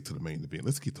let's get to the main event.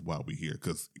 Let's get to why we're here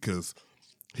because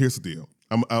here's the deal.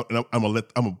 I'm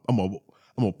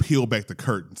gonna peel back the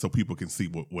curtain so people can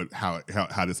see how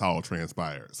this all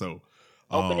transpired. So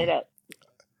open it up.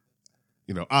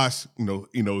 Ash,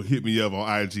 hit me up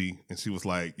on IG and she was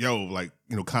like, yo, like,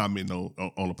 commenting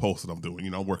on the post that I'm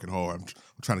doing. I'm working hard. I'm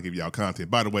trying to give y'all content.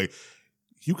 By the way,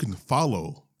 you can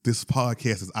follow this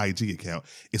podcast's IG account.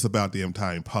 It's About Damn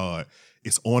Time Pod.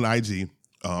 It's on IG.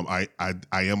 I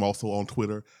am also on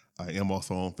Twitter. I am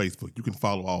also on Facebook. You can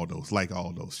follow all those, like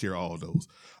all those, share all those.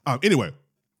 Anyway,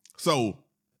 so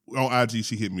on IG,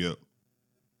 she hit me up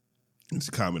and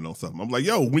she commented on something. I'm like,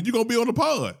 yo, when you gonna be on the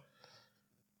pod?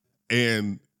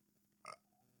 And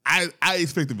I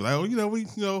expected to be like,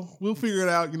 we'll figure it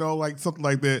out, like something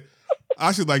like that.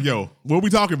 I should like, yo, what are we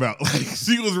talking about? Like,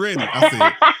 she was ready.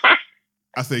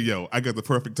 I said, yo, I got the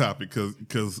perfect topic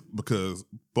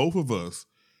because both of us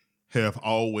have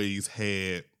always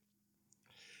had,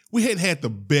 we hadn't had the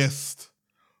best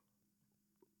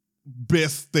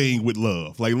thing with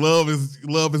love. Like love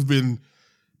has been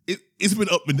it's been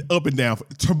up and down,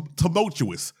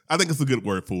 tumultuous. I think it's a good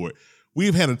word for it.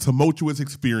 We've had a tumultuous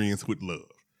experience with love.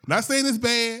 Not saying it's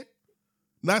bad.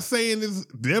 Not saying it's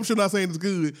damn sure. Not saying it's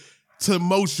good.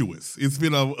 Tumultuous. It's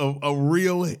been a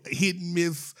real hit and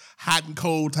miss, hot and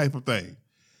cold type of thing.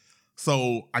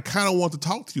 So I kind of want to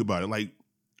talk to you about it. Like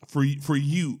for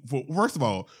you, first of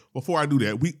all, before I do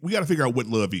that, we got to figure out what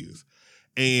love is.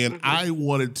 And I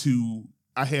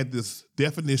had this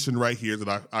definition right here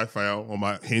that I found on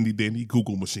my handy dandy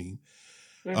Google machine.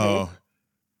 Mm-hmm.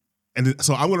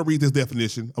 So I'm going to read this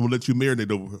definition. I'm going to let you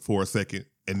marinate over it for a second.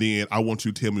 And then I want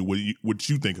you to tell me what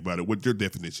you think about it, what your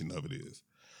definition of it is.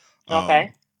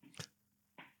 Okay.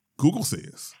 Google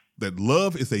says that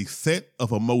love is a set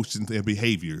of emotions and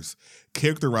behaviors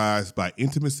characterized by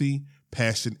intimacy,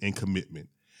 passion, and commitment.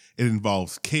 It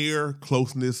involves care,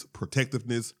 closeness,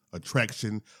 protectiveness,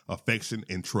 attraction, affection,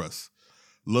 and trust.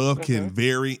 Love can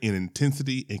vary in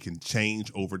intensity and can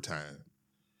change over time.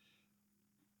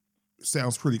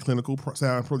 Sounds pretty clinical,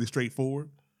 sounds pretty straightforward.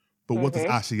 But what does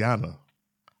Ashiana,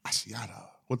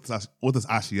 what does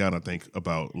Ashiana think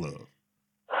about love?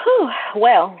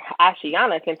 Well,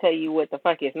 Ashiana can tell you what the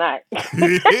fuck is not.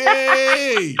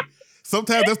 Hey!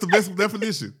 Sometimes that's the best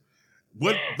definition.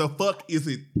 What the fuck is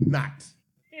it not?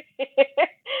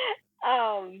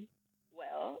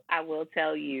 Well, I will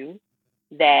tell you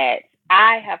that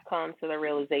I have come to the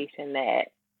realization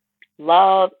that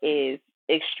love is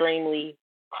extremely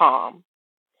calm.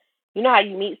 You know how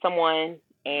you meet someone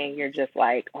and you're just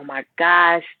like, oh my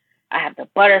gosh, I have the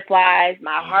butterflies,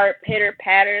 my heart pitter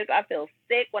patters, I feel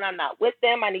sick when I'm not with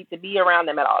them, I need to be around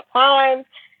them at all times.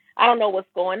 I don't know what's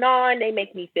going on. They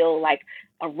make me feel like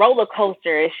a roller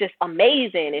coaster. It's just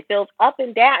amazing. It feels up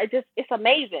and down. It's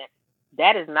amazing.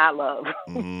 That is not love.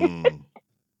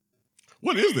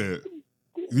 What is that?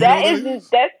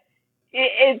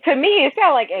 To me, it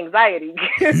sounds like anxiety.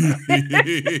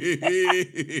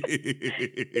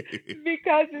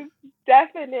 Because it's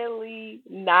definitely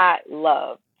not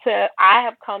love. I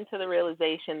have come to the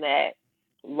realization that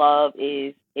love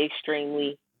is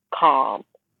extremely calm.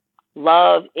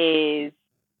 Love is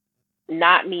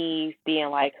not me being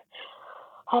like,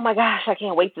 oh my gosh, I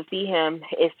can't wait to see him.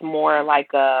 It's more like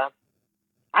I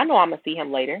know I'm going to see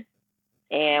him later.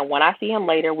 And when I see him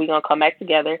later, we're going to come back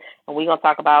together and we're going to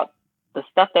talk about the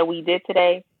stuff that we did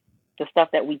today, the stuff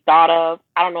that we thought of.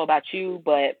 I don't know about you,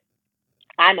 but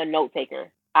I'm a note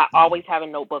taker. I always have a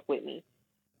notebook with me.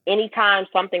 Anytime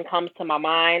something comes to my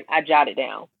mind, I jot it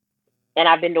down. And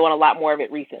I've been doing a lot more of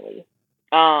it recently.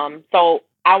 So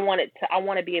I want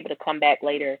to be able to come back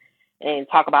later and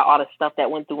talk about all the stuff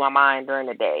that went through my mind during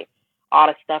the day, all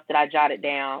the stuff that I jotted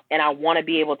down. And I want to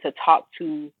be able to talk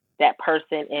to that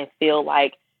person and feel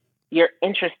like you're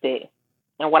interested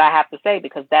in what I have to say,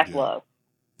 because that's love.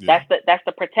 Yeah. That's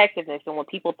the protectiveness. And when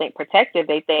people think protective,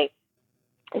 they think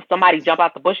if somebody jump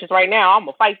out the bushes right now, I'm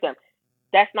going to fight them.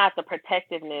 That's not the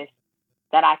protectiveness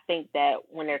that I think that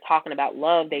when they're talking about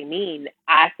love, they mean.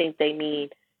 I think they mean,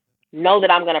 know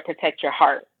that I'm going to protect your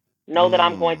heart. Know that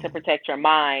I'm going to protect your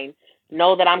mind.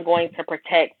 Know that I'm going to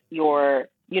protect your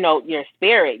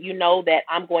spirit. You know that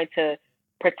I'm going to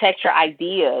protect your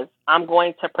ideas. I'm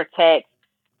going to protect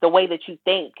the way that you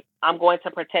think. I'm going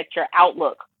to protect your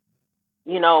outlook.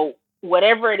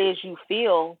 Whatever it is you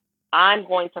feel, I'm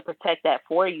going to protect that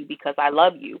for you because I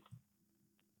love you.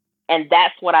 And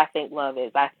that's what I think love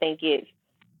is. I think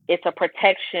it's a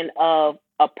protection of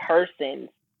a person,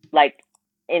 like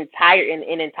in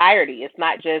entirety. It's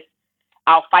not just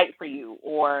I'll fight for you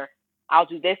or I'll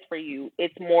do this for you.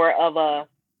 It's more of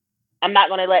I'm not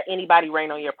going to let anybody rain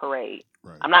on your parade.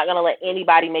 Right. I'm not going to let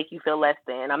anybody make you feel less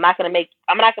than. I'm going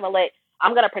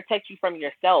to protect you from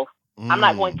yourself. I'm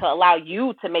not going to allow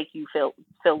you to make you feel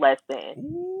less than.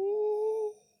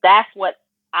 Ooh. That's what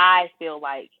I feel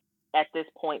like at this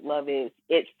point love is.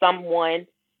 It's someone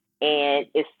and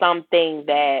it's something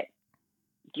that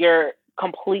you're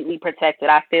completely protected.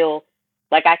 I feel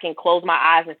like I can close my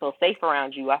eyes and feel safe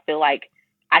around you. I feel like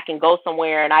I can go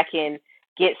somewhere and I can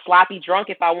get sloppy drunk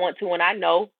if I want to. And I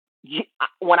know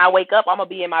when I wake up, I'm going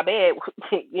to be in my bed.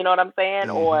 You know what I'm saying?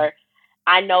 Mm-hmm. Or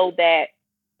I know that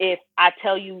if I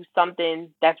tell you something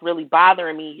that's really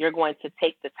bothering me, you're going to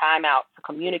take the time out to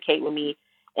communicate with me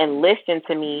and listen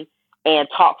to me and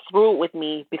talk through it with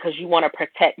me because you want to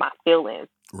protect my feelings.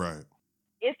 Right.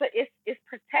 It's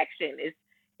protection.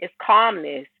 It's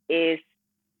calmness.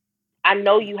 I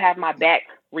know you have my back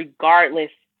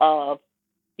regardless of,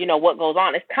 what goes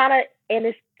on. It's kind of, and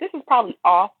this is probably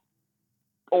off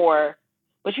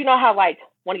but you know how like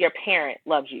one of your parents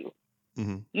loves you.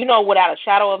 Mm-hmm. Without a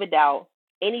shadow of a doubt,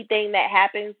 anything that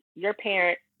happens, your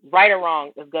parent, right or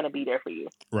wrong, is going to be there for you.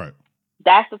 Right.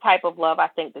 That's the type of love I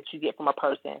think that you get from a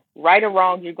person. Right or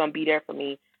wrong, you're gonna be there for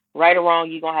me. Right or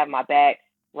wrong, you're gonna have my back.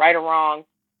 Right or wrong,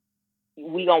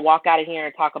 we gonna walk out of here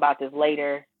and talk about this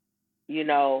later. You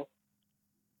know,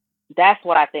 that's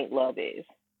what I think love is.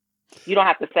 You don't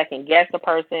have to second guess a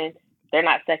person. They're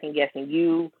not second guessing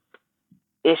you.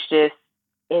 It's just,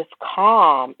 it's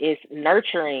calm, it's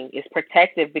nurturing, it's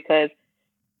protective, because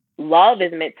love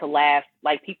is meant to last,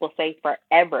 like people say,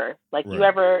 forever. Like, Right. you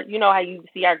ever, you know how you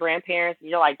see our grandparents and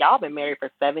you're like, y'all been married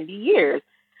for 70 years.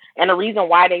 And the reason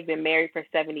why they've been married for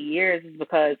 70 years is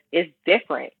because it's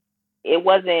different. It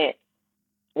wasn't,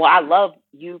 well, I love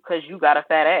you because you got a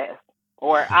fat ass.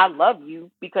 Or I love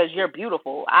you because you're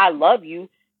beautiful. I love you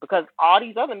because all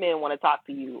these other men want to talk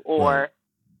to you. Or Right.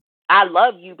 I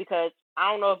love you because I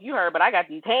don't know if you heard, but I got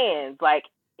these hands. Like,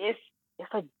 it's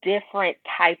a different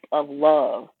type of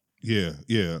love. Yeah,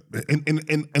 yeah,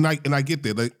 and I get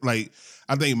that. Like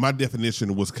I think my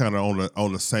definition was kind of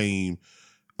on the same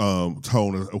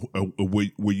tone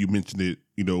where you mentioned it.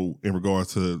 You know, in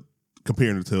regards to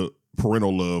comparing it to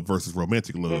parental love versus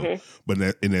romantic love. Mhm. But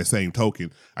in that same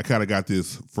token, I kind of got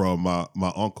this from my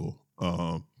uncle.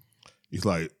 He's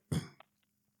like,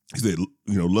 he said,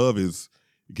 you know, love is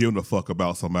giving a fuck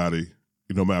about somebody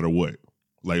no matter what.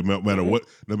 Like, no matter what,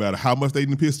 no matter how much they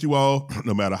done pissed you off,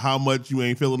 no matter how much you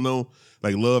ain't feeling them,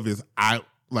 like, love is,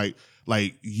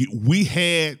 we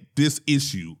had this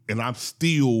issue and I'm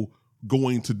still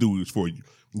going to do this for you.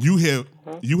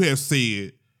 You have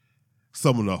said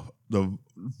some of the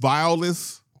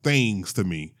vilest things to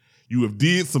me. You have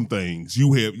did some things. You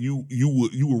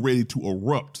were ready to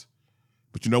erupt.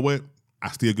 But you know what? I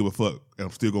still give a fuck, and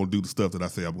I'm still gonna do the stuff that I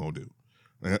say I'm gonna do,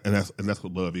 and that's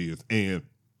what love is. And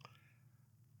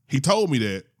he told me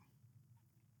that.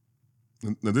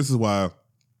 Now this is why.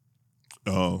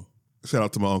 Shout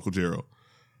out to my Uncle Gerald.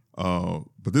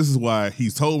 But this is why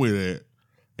he told me that,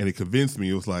 and it convinced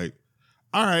me. It was like,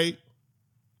 all right,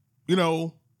 you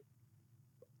know,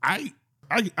 I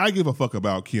give a fuck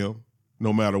about Kim,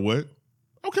 no matter what.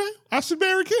 Okay, I should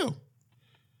marry Kim.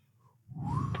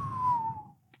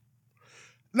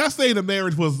 Not saying the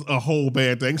marriage was a whole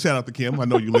bad thing. Shout out to Kim. I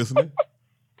know you listening.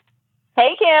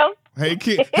 Hey, Kim. Hey,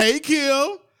 Kim. Hey,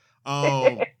 Kim.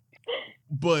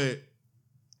 But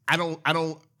I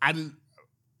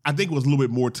think it was a little bit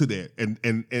more to that,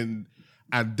 and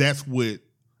that's what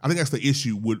I think. That's the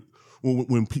issue with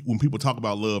when people talk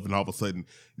about love and all of a sudden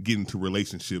get into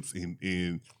relationships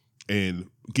and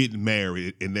getting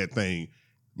married and that thing.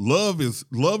 Love is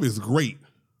great,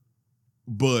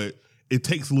 but it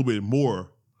takes a little bit more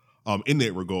in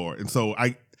that regard. And so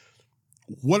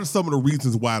what are some of the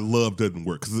reasons why love doesn't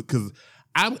work? Because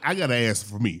I gotta ask,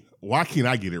 for me, why can't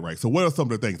I get it right? So what are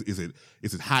some of the things? Is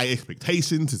it high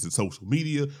expectations? Is it social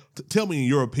media? Tell me, in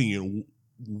your opinion,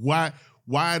 why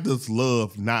does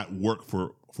love not work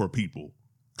for people?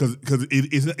 Because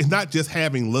it's not just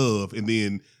having love and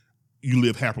then you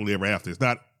live happily ever after. It's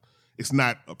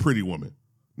not a Pretty Woman.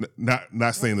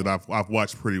 Not saying that I've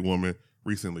watched Pretty Woman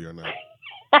recently or not.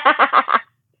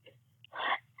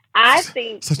 I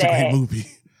think such a great movie.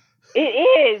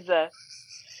 It is.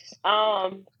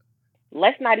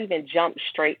 Let's not even jump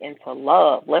straight into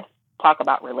love. Let's talk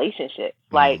about relationships.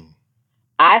 Like,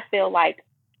 I feel like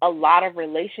a lot of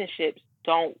relationships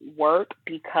don't work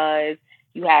because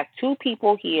you have two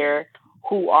people here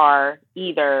who are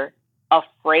either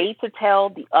afraid to tell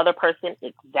the other person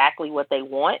exactly what they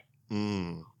want,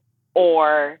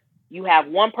 or you have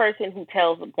one person who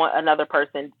tells another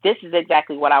person, this is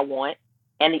exactly what I want,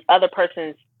 and the other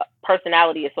person's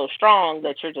personality is so strong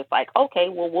that you're just like, okay,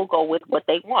 well, we'll go with what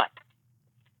they want.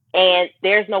 And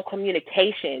there's no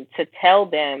communication to tell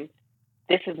them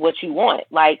this is what you want.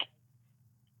 Like,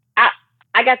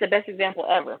 I got the best example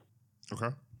ever. Okay.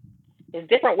 There's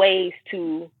different ways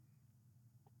to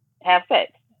have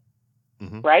sex,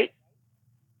 right?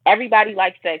 Everybody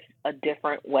likes sex a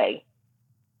different way.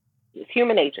 It's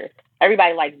human nature.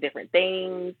 Everybody likes different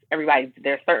things.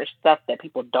 There's certain stuff that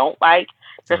people don't like.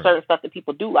 There's certain stuff that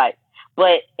people do like.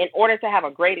 But in order to have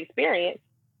a great experience,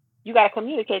 you got to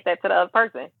communicate that to the other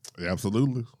person. Yeah,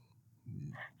 absolutely.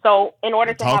 So in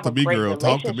order to have a great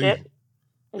relationship,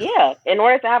 in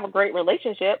order to have a great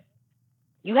relationship,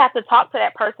 you have to talk to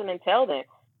that person and tell them,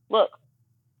 look,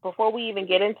 before we even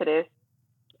get into this,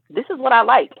 this is what I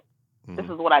like. This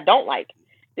is what I don't like.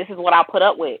 This is what I'll put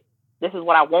up with. This is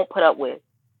what I won't put up with.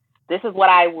 This is what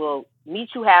I will meet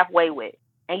you halfway with.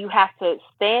 And you have to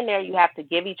stand there. You have to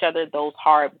give each other those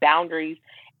hard boundaries,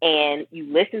 and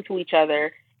you listen to each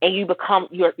other, and you become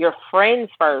your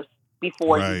friends first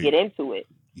before you get into it.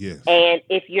 Yes. And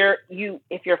if you're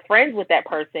friends with that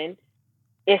person,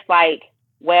 it's like,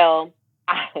 well,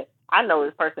 I know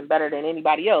this person better than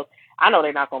anybody else. I know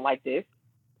they're not going to like this.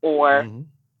 Or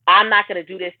I'm not going to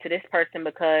do this to this person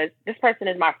because this person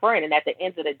is my friend. And at the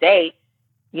end of the day,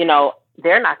 you know,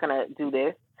 they're not going to do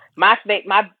this. My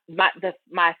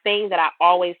thing that I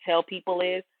always tell people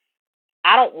is,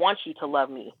 I don't want you to love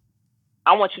me.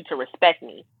 I want you to respect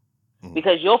me,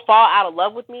 because you'll fall out of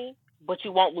love with me, but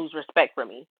you won't lose respect for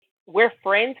me. We're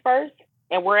friends first,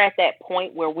 and we're at that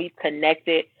point where we've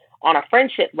connected on a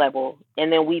friendship level,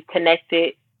 and then we've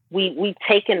connected. We've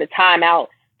taken the time out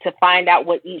to find out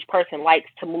what each person likes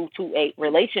to move to a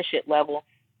relationship level.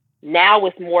 Now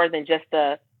it's more than just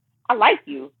I like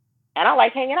you and I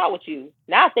like hanging out with you.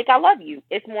 Now I think I love you.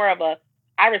 It's more of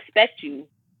I respect you,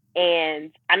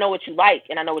 and I know what you like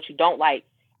and I know what you don't like.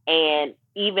 And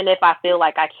even if I feel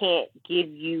like I can't give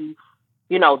you,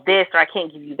 you know, this, or I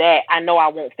can't give you that, I know I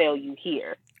won't fail you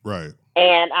here. Right.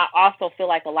 And I also feel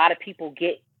like a lot of people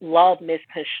get love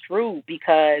misconstrued,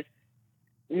 because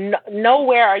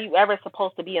nowhere are you ever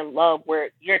supposed to be in love where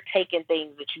you're taking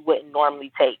things that you wouldn't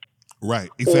normally take.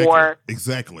 Right. Exactly. Or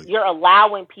exactly. You're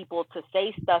allowing people to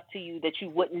say stuff to you that you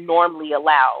wouldn't normally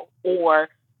allow. Or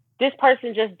this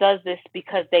person just does this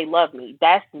because they love me.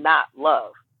 That's not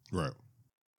love. Right.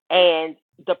 And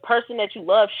the person that you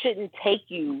love shouldn't take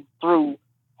you through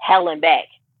hell and back.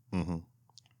 Mm-hmm.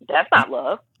 That's not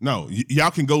love. No,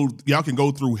 y'all can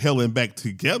go through hell and back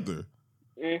together.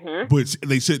 Mm-hmm. But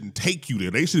they shouldn't take you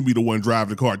there. They shouldn't be the one driving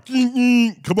the car.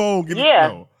 Come on, get it.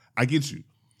 No, I get you.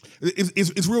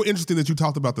 It's real interesting that you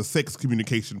talked about the sex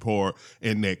communication part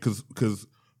and that, because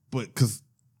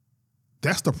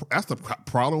that's the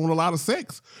problem with a lot of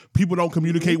sex. People don't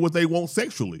communicate what they want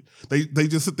sexually. They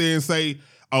just sit there and say,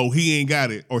 "Oh, he ain't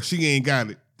got it," or "She ain't got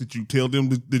it." Did you tell them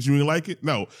that you ain't like it?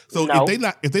 No. So no.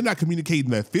 if they're not communicating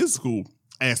that physical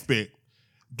aspect,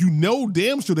 you know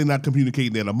damn sure they're not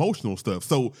communicating that emotional stuff.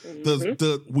 So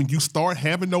when you start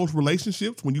having those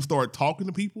relationships, when you start talking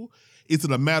to people, is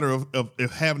it a matter of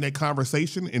having that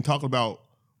conversation and talking about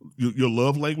your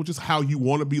love languages, how you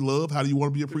want to be loved, how do you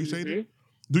want to be appreciated?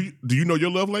 Do you know your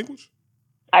love language?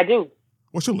 I do.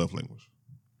 What's your love language?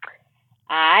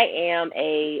 I am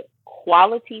a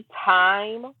quality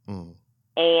time,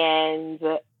 and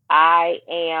I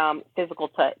am physical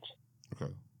touch.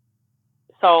 Okay.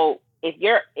 So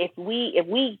if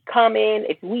we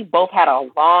both had a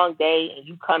long day and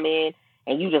you come in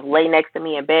and you just lay next to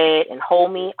me in bed and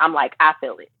hold me, I'm like, I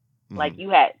feel it. Like you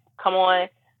had, come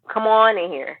on in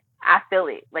here. I feel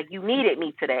it. Like you needed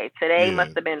me today. Today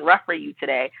must have been rough for you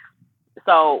today.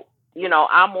 So, you know,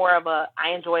 I'm more of I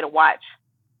enjoy to watch.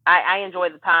 I enjoy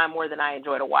the time more than I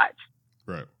enjoy to watch.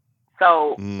 Right.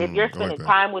 So if you're spending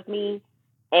time with me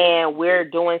and we're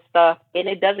doing stuff, and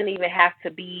it doesn't even have to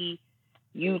be,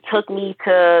 you took me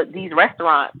to these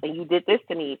restaurants and you did this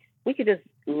to me. We could just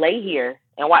lay here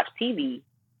and watch TV,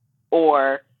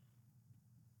 or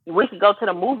we could go to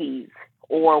the movies,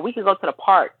 or we could go to the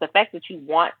park. The fact that you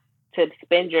want to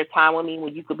spend your time with me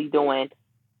when you could be doing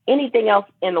anything else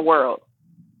in the world,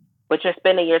 but you're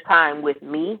spending your time with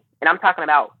me. And I'm talking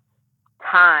about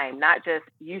time, not just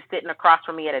you sitting across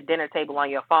from me at a dinner table on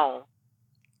your phone,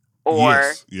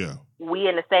 or we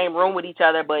in the same room with each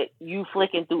other, but you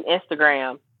flicking through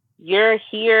Instagram. You're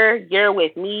here, you're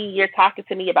with me, you're talking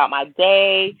to me about my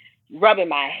day, rubbing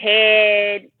my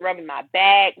head, rubbing my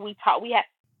back.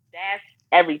 That's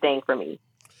everything for me.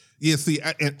 Yeah, see,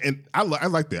 I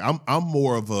like that. I'm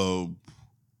more of a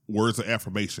words of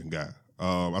affirmation guy.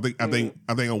 I think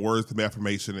on words of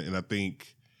affirmation, and I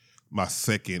think my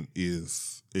second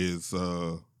is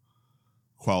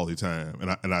quality time.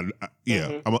 And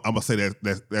I'm gonna say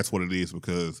that's what it is,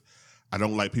 because I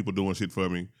don't like people doing shit for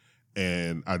me,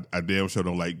 and I damn sure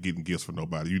don't like getting gifts from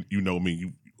nobody. You know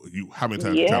me. You how many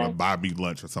times you trying to buy me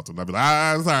lunch or something? I'll be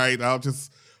like, it's all right. I'll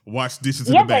just wash dishes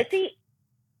in the back. But see,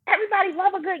 everybody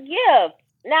love a good gift.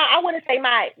 Now, I wouldn't say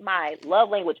my love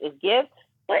language is gifts,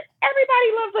 but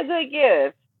everybody loves a good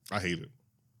gift. I hate it.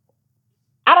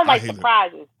 I don't like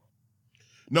surprises.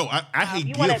 No, I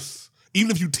hate gifts.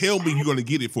 Even if you tell me you're going to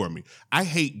get it for me, I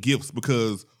hate gifts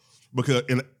because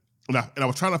and I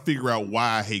was trying to figure out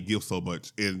why I hate gifts so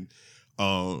much. And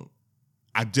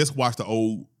I just watched the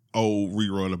old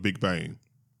rerun of Big Bang.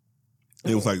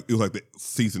 It was like the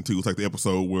season 2. It was like the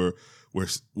episode where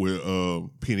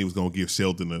Penny was gonna give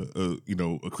Sheldon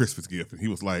a Christmas gift, and he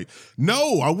was like,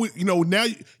 "No, I would. Now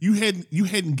you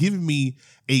hadn't given me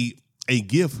a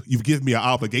gift. You've given me an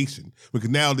obligation, because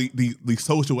now the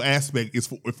social aspect is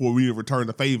for me to return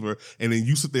the favor, and then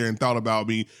you sit there and thought about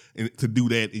me and to do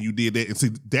that, and you did that, and see,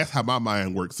 that's how my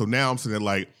mind works. So now I'm sitting there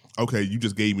like, okay, you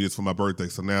just gave me this for my birthday,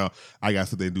 so now I got to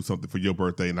sit there and do something for your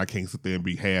birthday, and I can't sit there and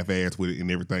be half-assed with it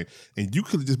and everything. And you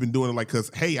could have just been doing it like,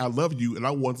 because, hey, I love you, and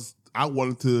I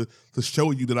wanted to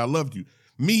show you that I loved you.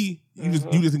 Me, you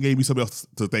just gave me something else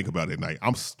to think about at night.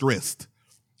 I'm stressed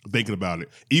thinking about it.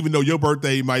 Even though your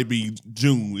birthday might be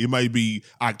June, it might be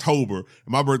October, and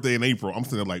my birthday in April, I'm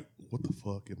sitting there like, what the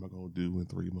fuck am I gonna do in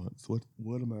 3 months? What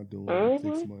am I doing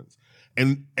in 6 months?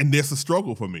 And there's a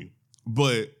struggle for me.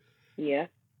 But yeah.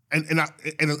 And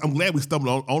I'm glad we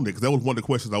stumbled on it, because that was one of the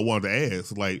questions I wanted to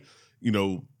ask. Like,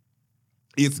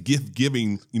 it's gift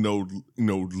giving,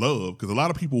 love, because a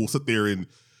lot of people will sit there and,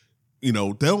 they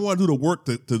don't want to do the work,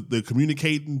 the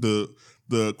communicating,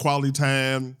 the quality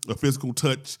time, the physical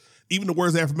touch, even the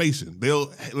words of affirmation.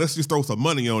 Let's just throw some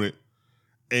money on it,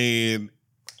 and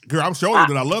girl, I'm showing you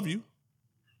that I love you.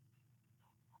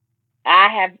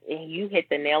 You hit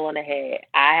the nail on the head.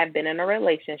 I have been in a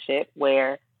relationship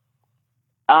where,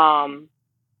 and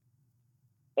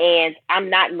I'm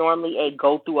not normally a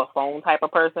go through a phone type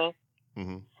of person,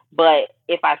 but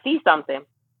if I see something,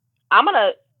 I'm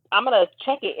gonna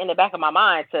check it in the back of my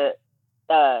mind to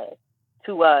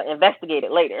investigate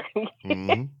it later.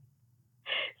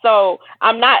 So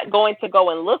I'm not going to go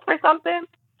and look for something,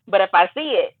 but if I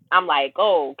see it, I'm like,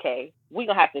 oh, okay, we're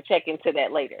gonna have to check into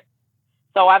that later.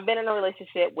 So I've been in a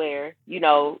relationship where, you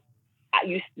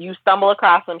stumble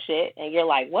across some shit and you're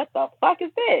like, what the fuck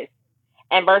is this?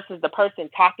 And versus the person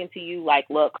talking to you like,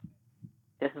 look,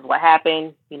 this is what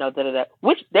happened,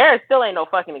 which there still ain't no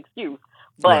fucking excuse,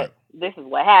 but This is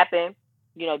what happened,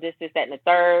 this, that, and the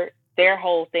third. Their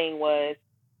whole thing was,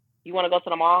 you want to go to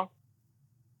the mall?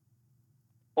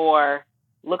 Or,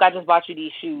 look, I just bought you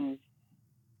these shoes.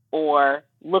 Or,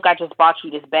 look, I just bought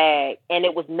you this bag. And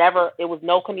it was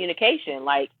no communication.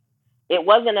 Like, it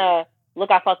wasn't look,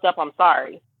 I fucked up, I'm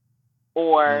sorry.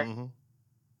 Or,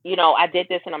 I did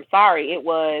this and I'm sorry. It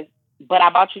was, but I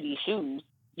bought you these shoes.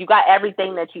 You got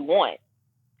everything that you want.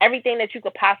 Everything that you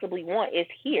could possibly want is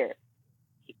here.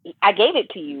 I gave it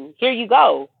to you. Here you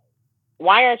go.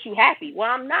 Why aren't you happy? Well,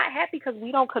 I'm not happy because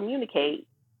we don't communicate.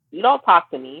 You don't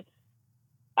talk to me.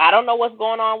 I don't know what's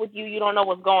going on with you. You don't know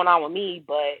what's going on with me,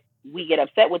 but we get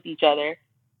upset with each other.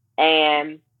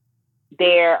 And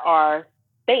there are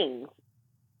things.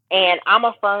 And I'm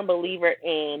a firm believer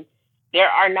in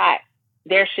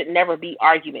there should never be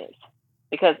arguments,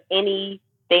 because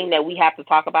anything that we have to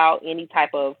talk about, any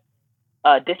type of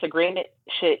disagreement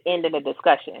should end in a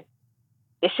discussion.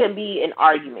 It shouldn't be an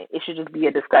argument. It should just be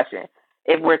a discussion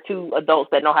if we're two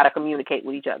adults that know how to communicate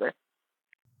with each other.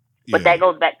 Yeah. But that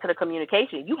goes back to the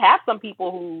communication. You have some people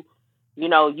who,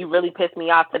 you really pissed me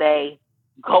off today,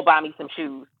 go buy me some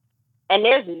shoes. And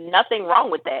there's nothing wrong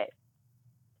with that.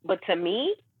 But to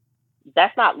me,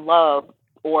 that's not love,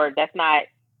 or that's not,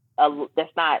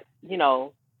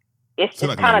 it's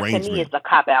kind of, to me, it's a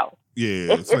cop out.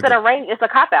 Yeah. It's a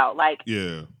cop out. Like,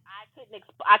 yeah.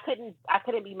 I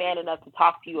couldn't be man enough to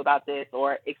talk to you about this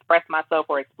or express myself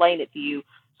or explain it to you.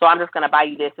 So I'm just going to buy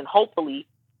you this, and hopefully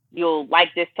you'll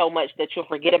like this so much that you'll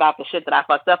forget about the shit that I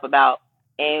fucked up about,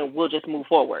 and we'll just move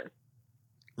forward.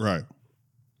 Right.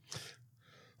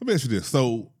 Let me ask you this.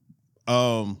 So,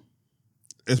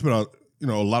 it's been a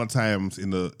lot of times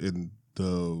in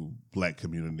the Black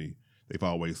community, they've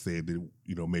always said that,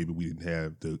 maybe we didn't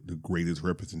have the greatest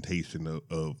representation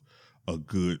of a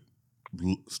good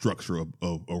structure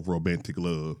of romantic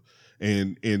love,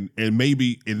 and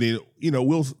maybe, and then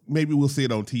we'll see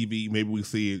it on TV, maybe we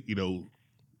see it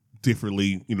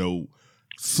differently,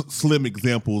 slim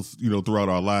examples throughout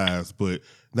our lives, but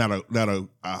not a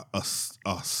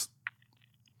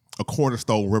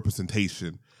cornerstone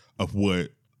representation of what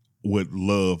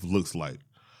love looks like.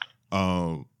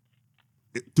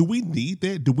 Do we need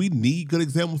that? Do we need good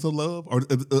examples of love,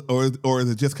 or is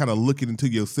it just kind of looking into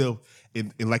yourself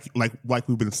and like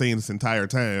we've been saying this entire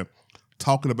time,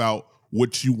 talking about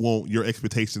what you want, your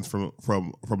expectations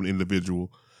from an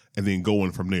individual, and then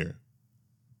going from there?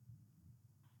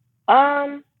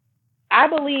 I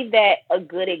believe that a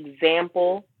good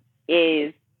example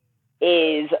is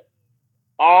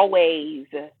always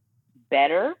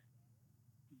better,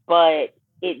 but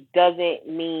it doesn't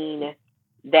mean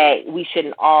that we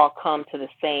shouldn't all come to the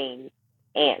same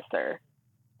answer,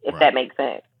 if that makes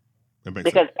sense.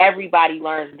 Because everybody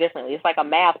learns differently. It's like a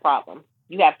math problem.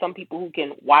 You have some people who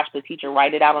can watch the teacher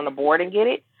write it out on the board and get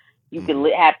it. You can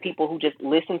have people who just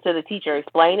listen to the teacher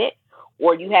explain it,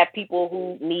 or you have people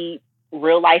who need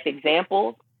real life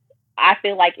examples. I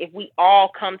feel like if we all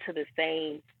come to the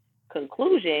same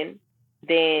conclusion,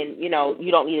 then, you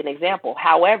don't need an example.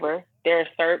 However, there are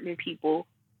certain people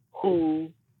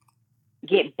who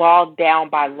get bogged down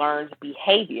by learned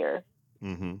behavior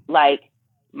Mm-hmm. Like,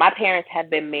 my parents have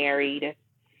been married,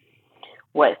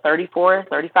 what, 34,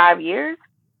 35 years?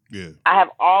 Yeah. I have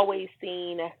always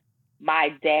seen my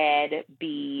dad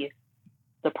be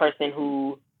the person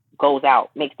who goes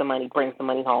out, makes the money, brings the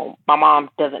money home. My mom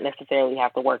doesn't necessarily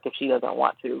have to work if she doesn't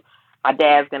want to. My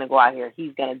dad's going to go out here.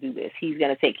 He's going to do this. He's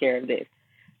going to take care of this.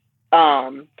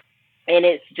 And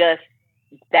it's just,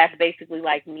 that's basically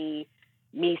like me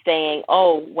saying,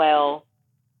 oh, well,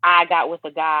 I got with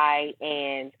a guy,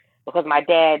 and because my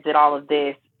dad did all of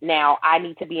this, now I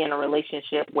need to be in a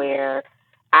relationship where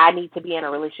I'm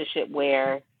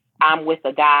with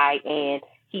a guy and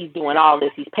he's doing all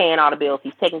this. He's paying all the bills.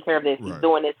 He's taking care of this. He's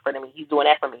doing this for me. He's doing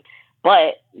that for me.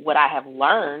 But what I have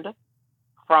learned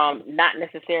from not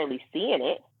necessarily seeing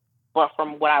it, but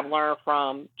from what I've learned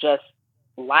from just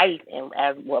life and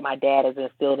as what my dad has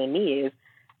instilled in me is,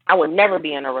 I would never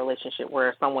be in a relationship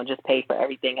where someone just paid for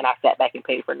everything and I sat back and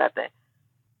paid for nothing.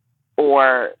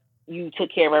 Or you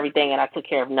took care of everything and I took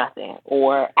care of nothing.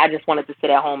 Or I just wanted to sit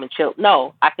at home and chill.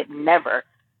 No, I could never.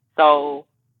 So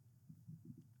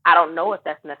I don't know if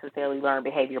that's necessarily learned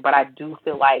behavior, but I do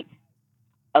feel like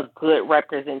a good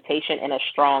representation and a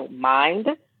strong mind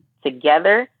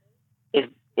together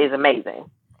is amazing.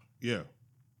 Yeah.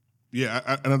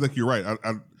 Yeah, and I think you're right.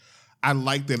 I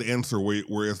like that answer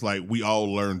where it's like we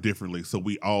all learn differently, so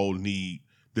we all need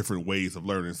different ways of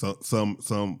learning. So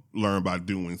some learn by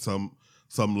doing, some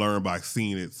learn by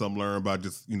seeing it, some learn by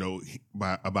just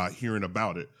about hearing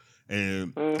about it,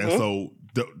 and so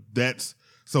that's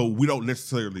so we don't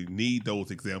necessarily need those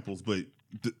examples, but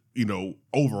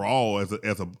overall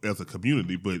as a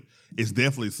community, but it's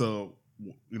definitely some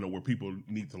where people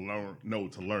need to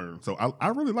learn. So I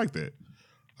really like that.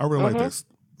 I really like this.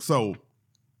 So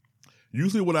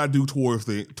usually what I do towards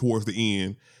the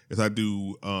end is I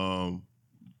do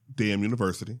Damn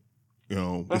University.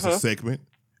 It's a segment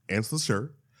and it's a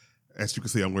shirt. As you can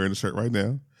see, I'm wearing the shirt right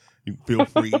now. You feel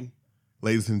free,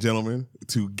 ladies and gentlemen,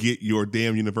 to get your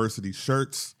Damn University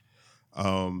shirts.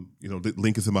 The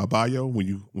link is in my bio when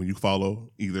you follow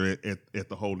either at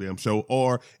the Whole Damn Show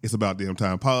or It's About Damn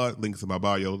Time Pod. Links in my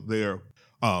bio there.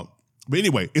 But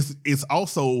anyway, it's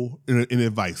also an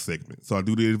advice segment. So I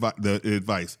do the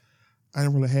advice. I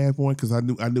didn't really have one because I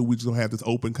knew we just gonna have this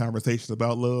open conversation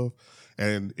about love,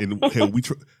 and hell,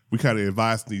 we kind of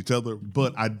advised each other.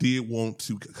 But I did want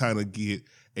to kind of get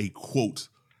a quote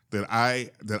that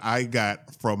I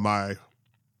got from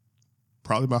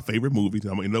probably my favorite movie. I'm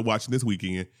gonna end up watching this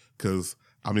weekend because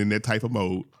I'm in that type of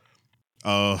mode.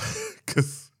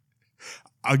 Because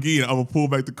again, I'm gonna pull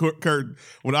back the curtain.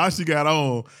 When Ashi got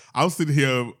on, I'm sitting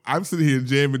here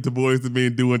jamming to Boys II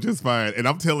Men doing just fine. And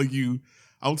I'm telling you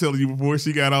before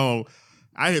she got on,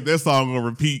 I had that song on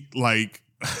repeat like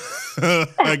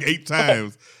like 8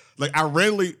 times. Like I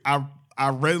randomly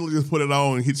just put it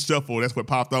on and hit shuffle. That's what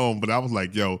popped on. But I was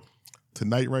like, yo,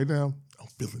 tonight right now, I'm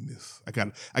feeling this. I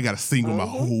gotta sing with my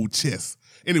whole chest.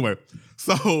 Anyway,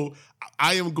 so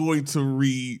I am going to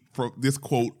read from this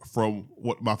quote from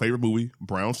my favorite movie,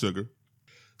 Brown Sugar.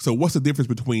 So what's the difference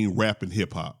between rap and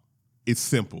hip hop? It's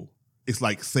simple. It's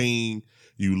like saying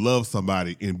you love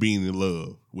somebody and being in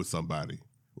love with somebody.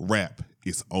 Rap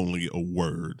is only a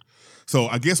word. So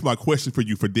I guess my question for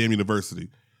you for Damn University,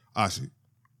 Ashi,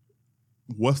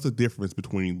 what's the difference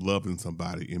between loving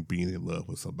somebody and being in love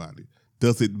with somebody?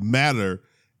 Does it matter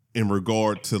in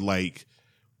regard to like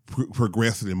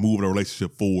progressing and moving a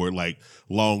relationship forward, like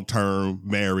long-term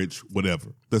marriage,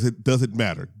 whatever? Does it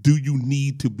matter? Do you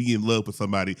need to be in love with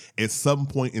somebody at some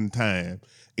point in time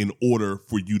in order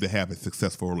for you to have a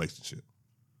successful relationship?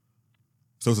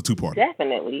 So it's a 2-part.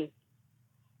 Definitely.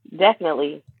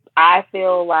 I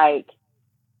feel like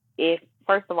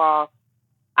first of all,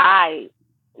 I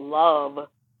love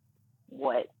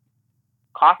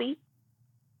coffee.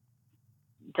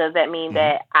 Does that mean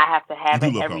that I have to have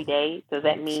it every day? Does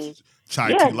that mean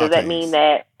chai tea lattes? Does that mean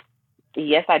that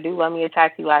yes, I do love me a chai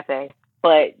tea latte?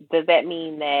 But does that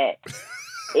mean that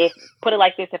put it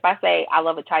like this, if I say I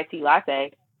love a chai tea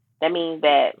latte, that means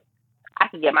that I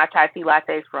can get my chai tea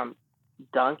lattes from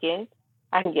Dunkin',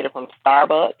 I can get it from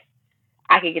Starbucks,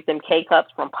 I can get them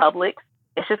K-Cups from Publix.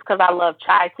 It's just because I love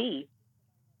chai tea.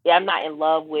 Yeah, I'm not in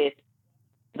love with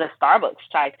the Starbucks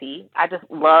chai tea. I just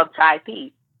love chai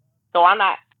tea. So I'm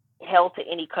not held to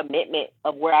any commitment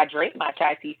of where I drink my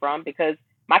chai tea from because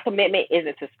my commitment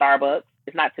isn't to Starbucks.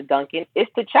 It's not to Dunkin'. It's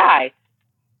to chai.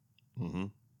 Mm-hmm.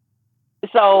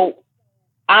 So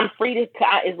I'm free to,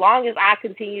 as long as I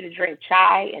continue to drink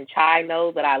chai and chai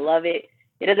knows that I love it,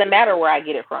 it doesn't matter where I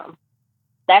get it from.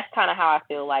 That's kind of how I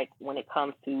feel like when it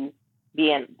comes to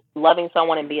loving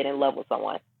someone and being in love with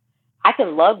someone. I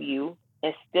can love you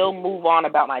and still move on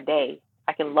about my day.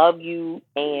 I can love you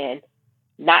and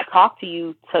not talk to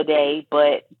you today,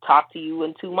 but talk to you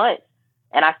in 2 months.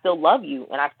 And I still love you,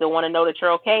 and I still want to know that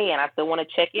you're okay, and I still want to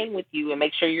check in with you and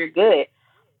make sure you're good.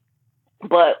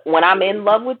 But when I'm in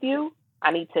love with you,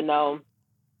 I need to know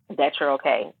that you're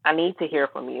okay. I need to hear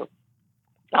from you.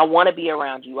 I want to be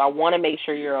around you. I want to make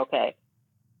sure you're okay.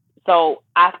 So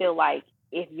I feel like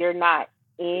if you're not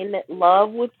in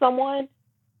love with someone,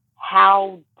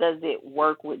 how does it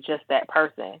work with just that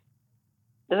person?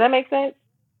 Does that make sense?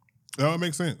 No, it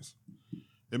makes sense.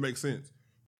 It makes sense.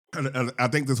 And I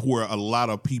think that's where a lot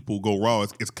of people go wrong.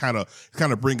 It's kind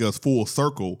of bring us full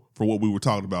circle for what we were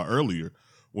talking about earlier,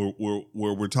 where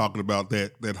we're talking about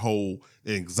that whole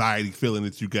anxiety feeling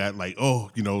that you got, like,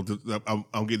 oh, you know,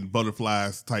 I'm getting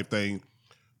butterflies type thing.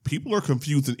 People are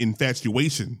confusing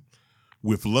infatuation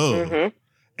with love. Mm-hmm.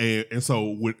 And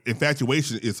so with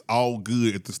infatuation, it's all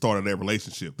good at the start of that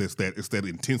relationship. It's that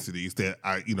intensity. It's that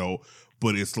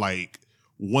but it's like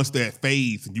once that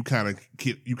fades and you kind of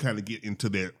get into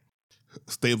that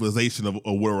stabilization of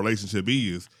what a relationship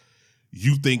is,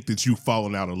 you think that you've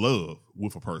fallen out of love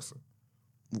with a person.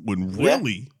 When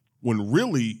really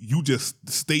you just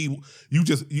stay,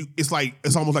 it's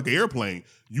almost like an airplane.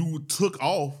 You took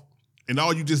off and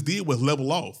all you just did was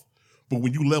level off. But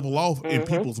when you level off, mm-hmm. in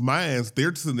people's minds,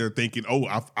 they're sitting there thinking, oh,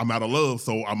 I'm out of love,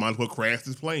 so I might as well crash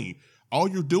this plane. All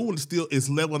you're doing is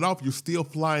leveling off. You're still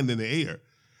flying in the air.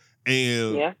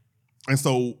 And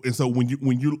so when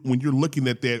you're looking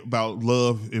at that about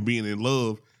love and being in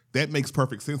love, that makes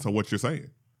perfect sense on what you're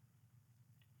saying.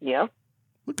 Yeah.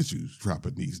 Look at you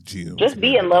dropping these gems. Just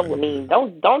be in love with me.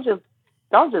 Don't just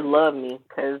love me,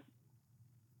 because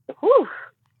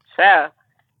child.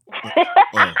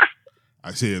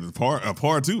 I said a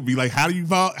part two be like, how you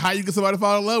get somebody to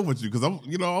fall in love with you? Because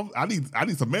I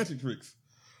need some magic tricks.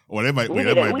 Or that might be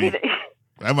a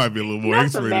little more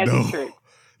X-rated though.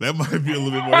 That might be a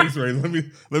little bit more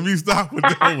X-rated. Let me stop with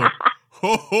that one.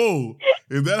 Ho,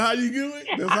 is that how you do it?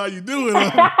 That's how you do it.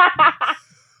 Huh?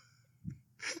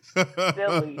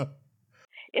 Silly.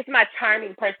 It's my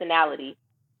charming personality.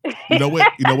 You know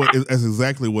what? That's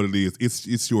exactly what it is.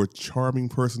 It's your charming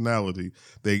personality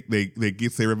that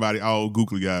gets everybody all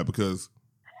googly eyed, because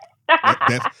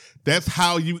that's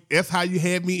how you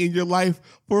had me in your life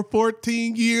for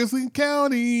 14 years and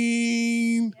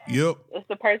counting. Yep. It's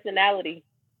the personality.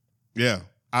 Yeah,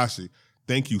 Ashi,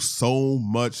 thank you so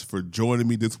much for joining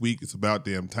me this week. It's about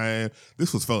damn time.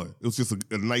 This was fun. It was just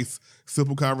a nice,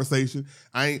 simple conversation.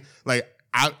 I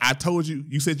told you,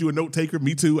 you said you a note taker.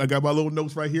 Me too. I got my little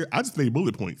notes right here. I just made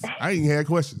bullet points. I ain't had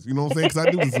questions. You know what I'm saying? Because I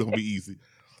knew this was going to be easy.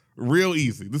 Real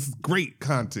easy. This is great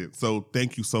content. So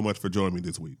thank you so much for joining me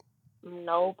this week.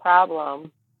 No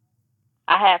problem.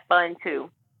 I had fun too.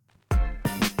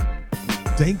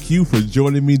 Thank you for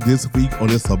joining me this week on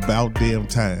It's About Damn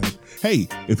Time. Hey,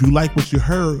 if you like what you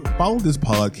heard, follow this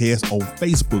podcast on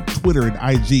Facebook, Twitter, and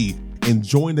IG, and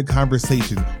join the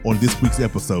conversation on this week's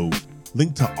episode.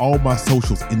 Link to all my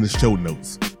socials in the show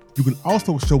notes. You can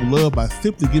also show love by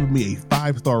simply giving me a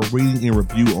 5-star rating and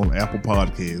review on Apple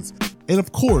Podcasts. And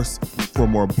of course, for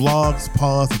more blogs,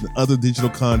 pods, and other digital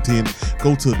content,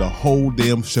 go to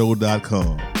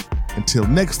thewholedamnshow.com. Until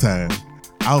next time,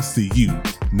 I'll see you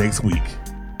next week.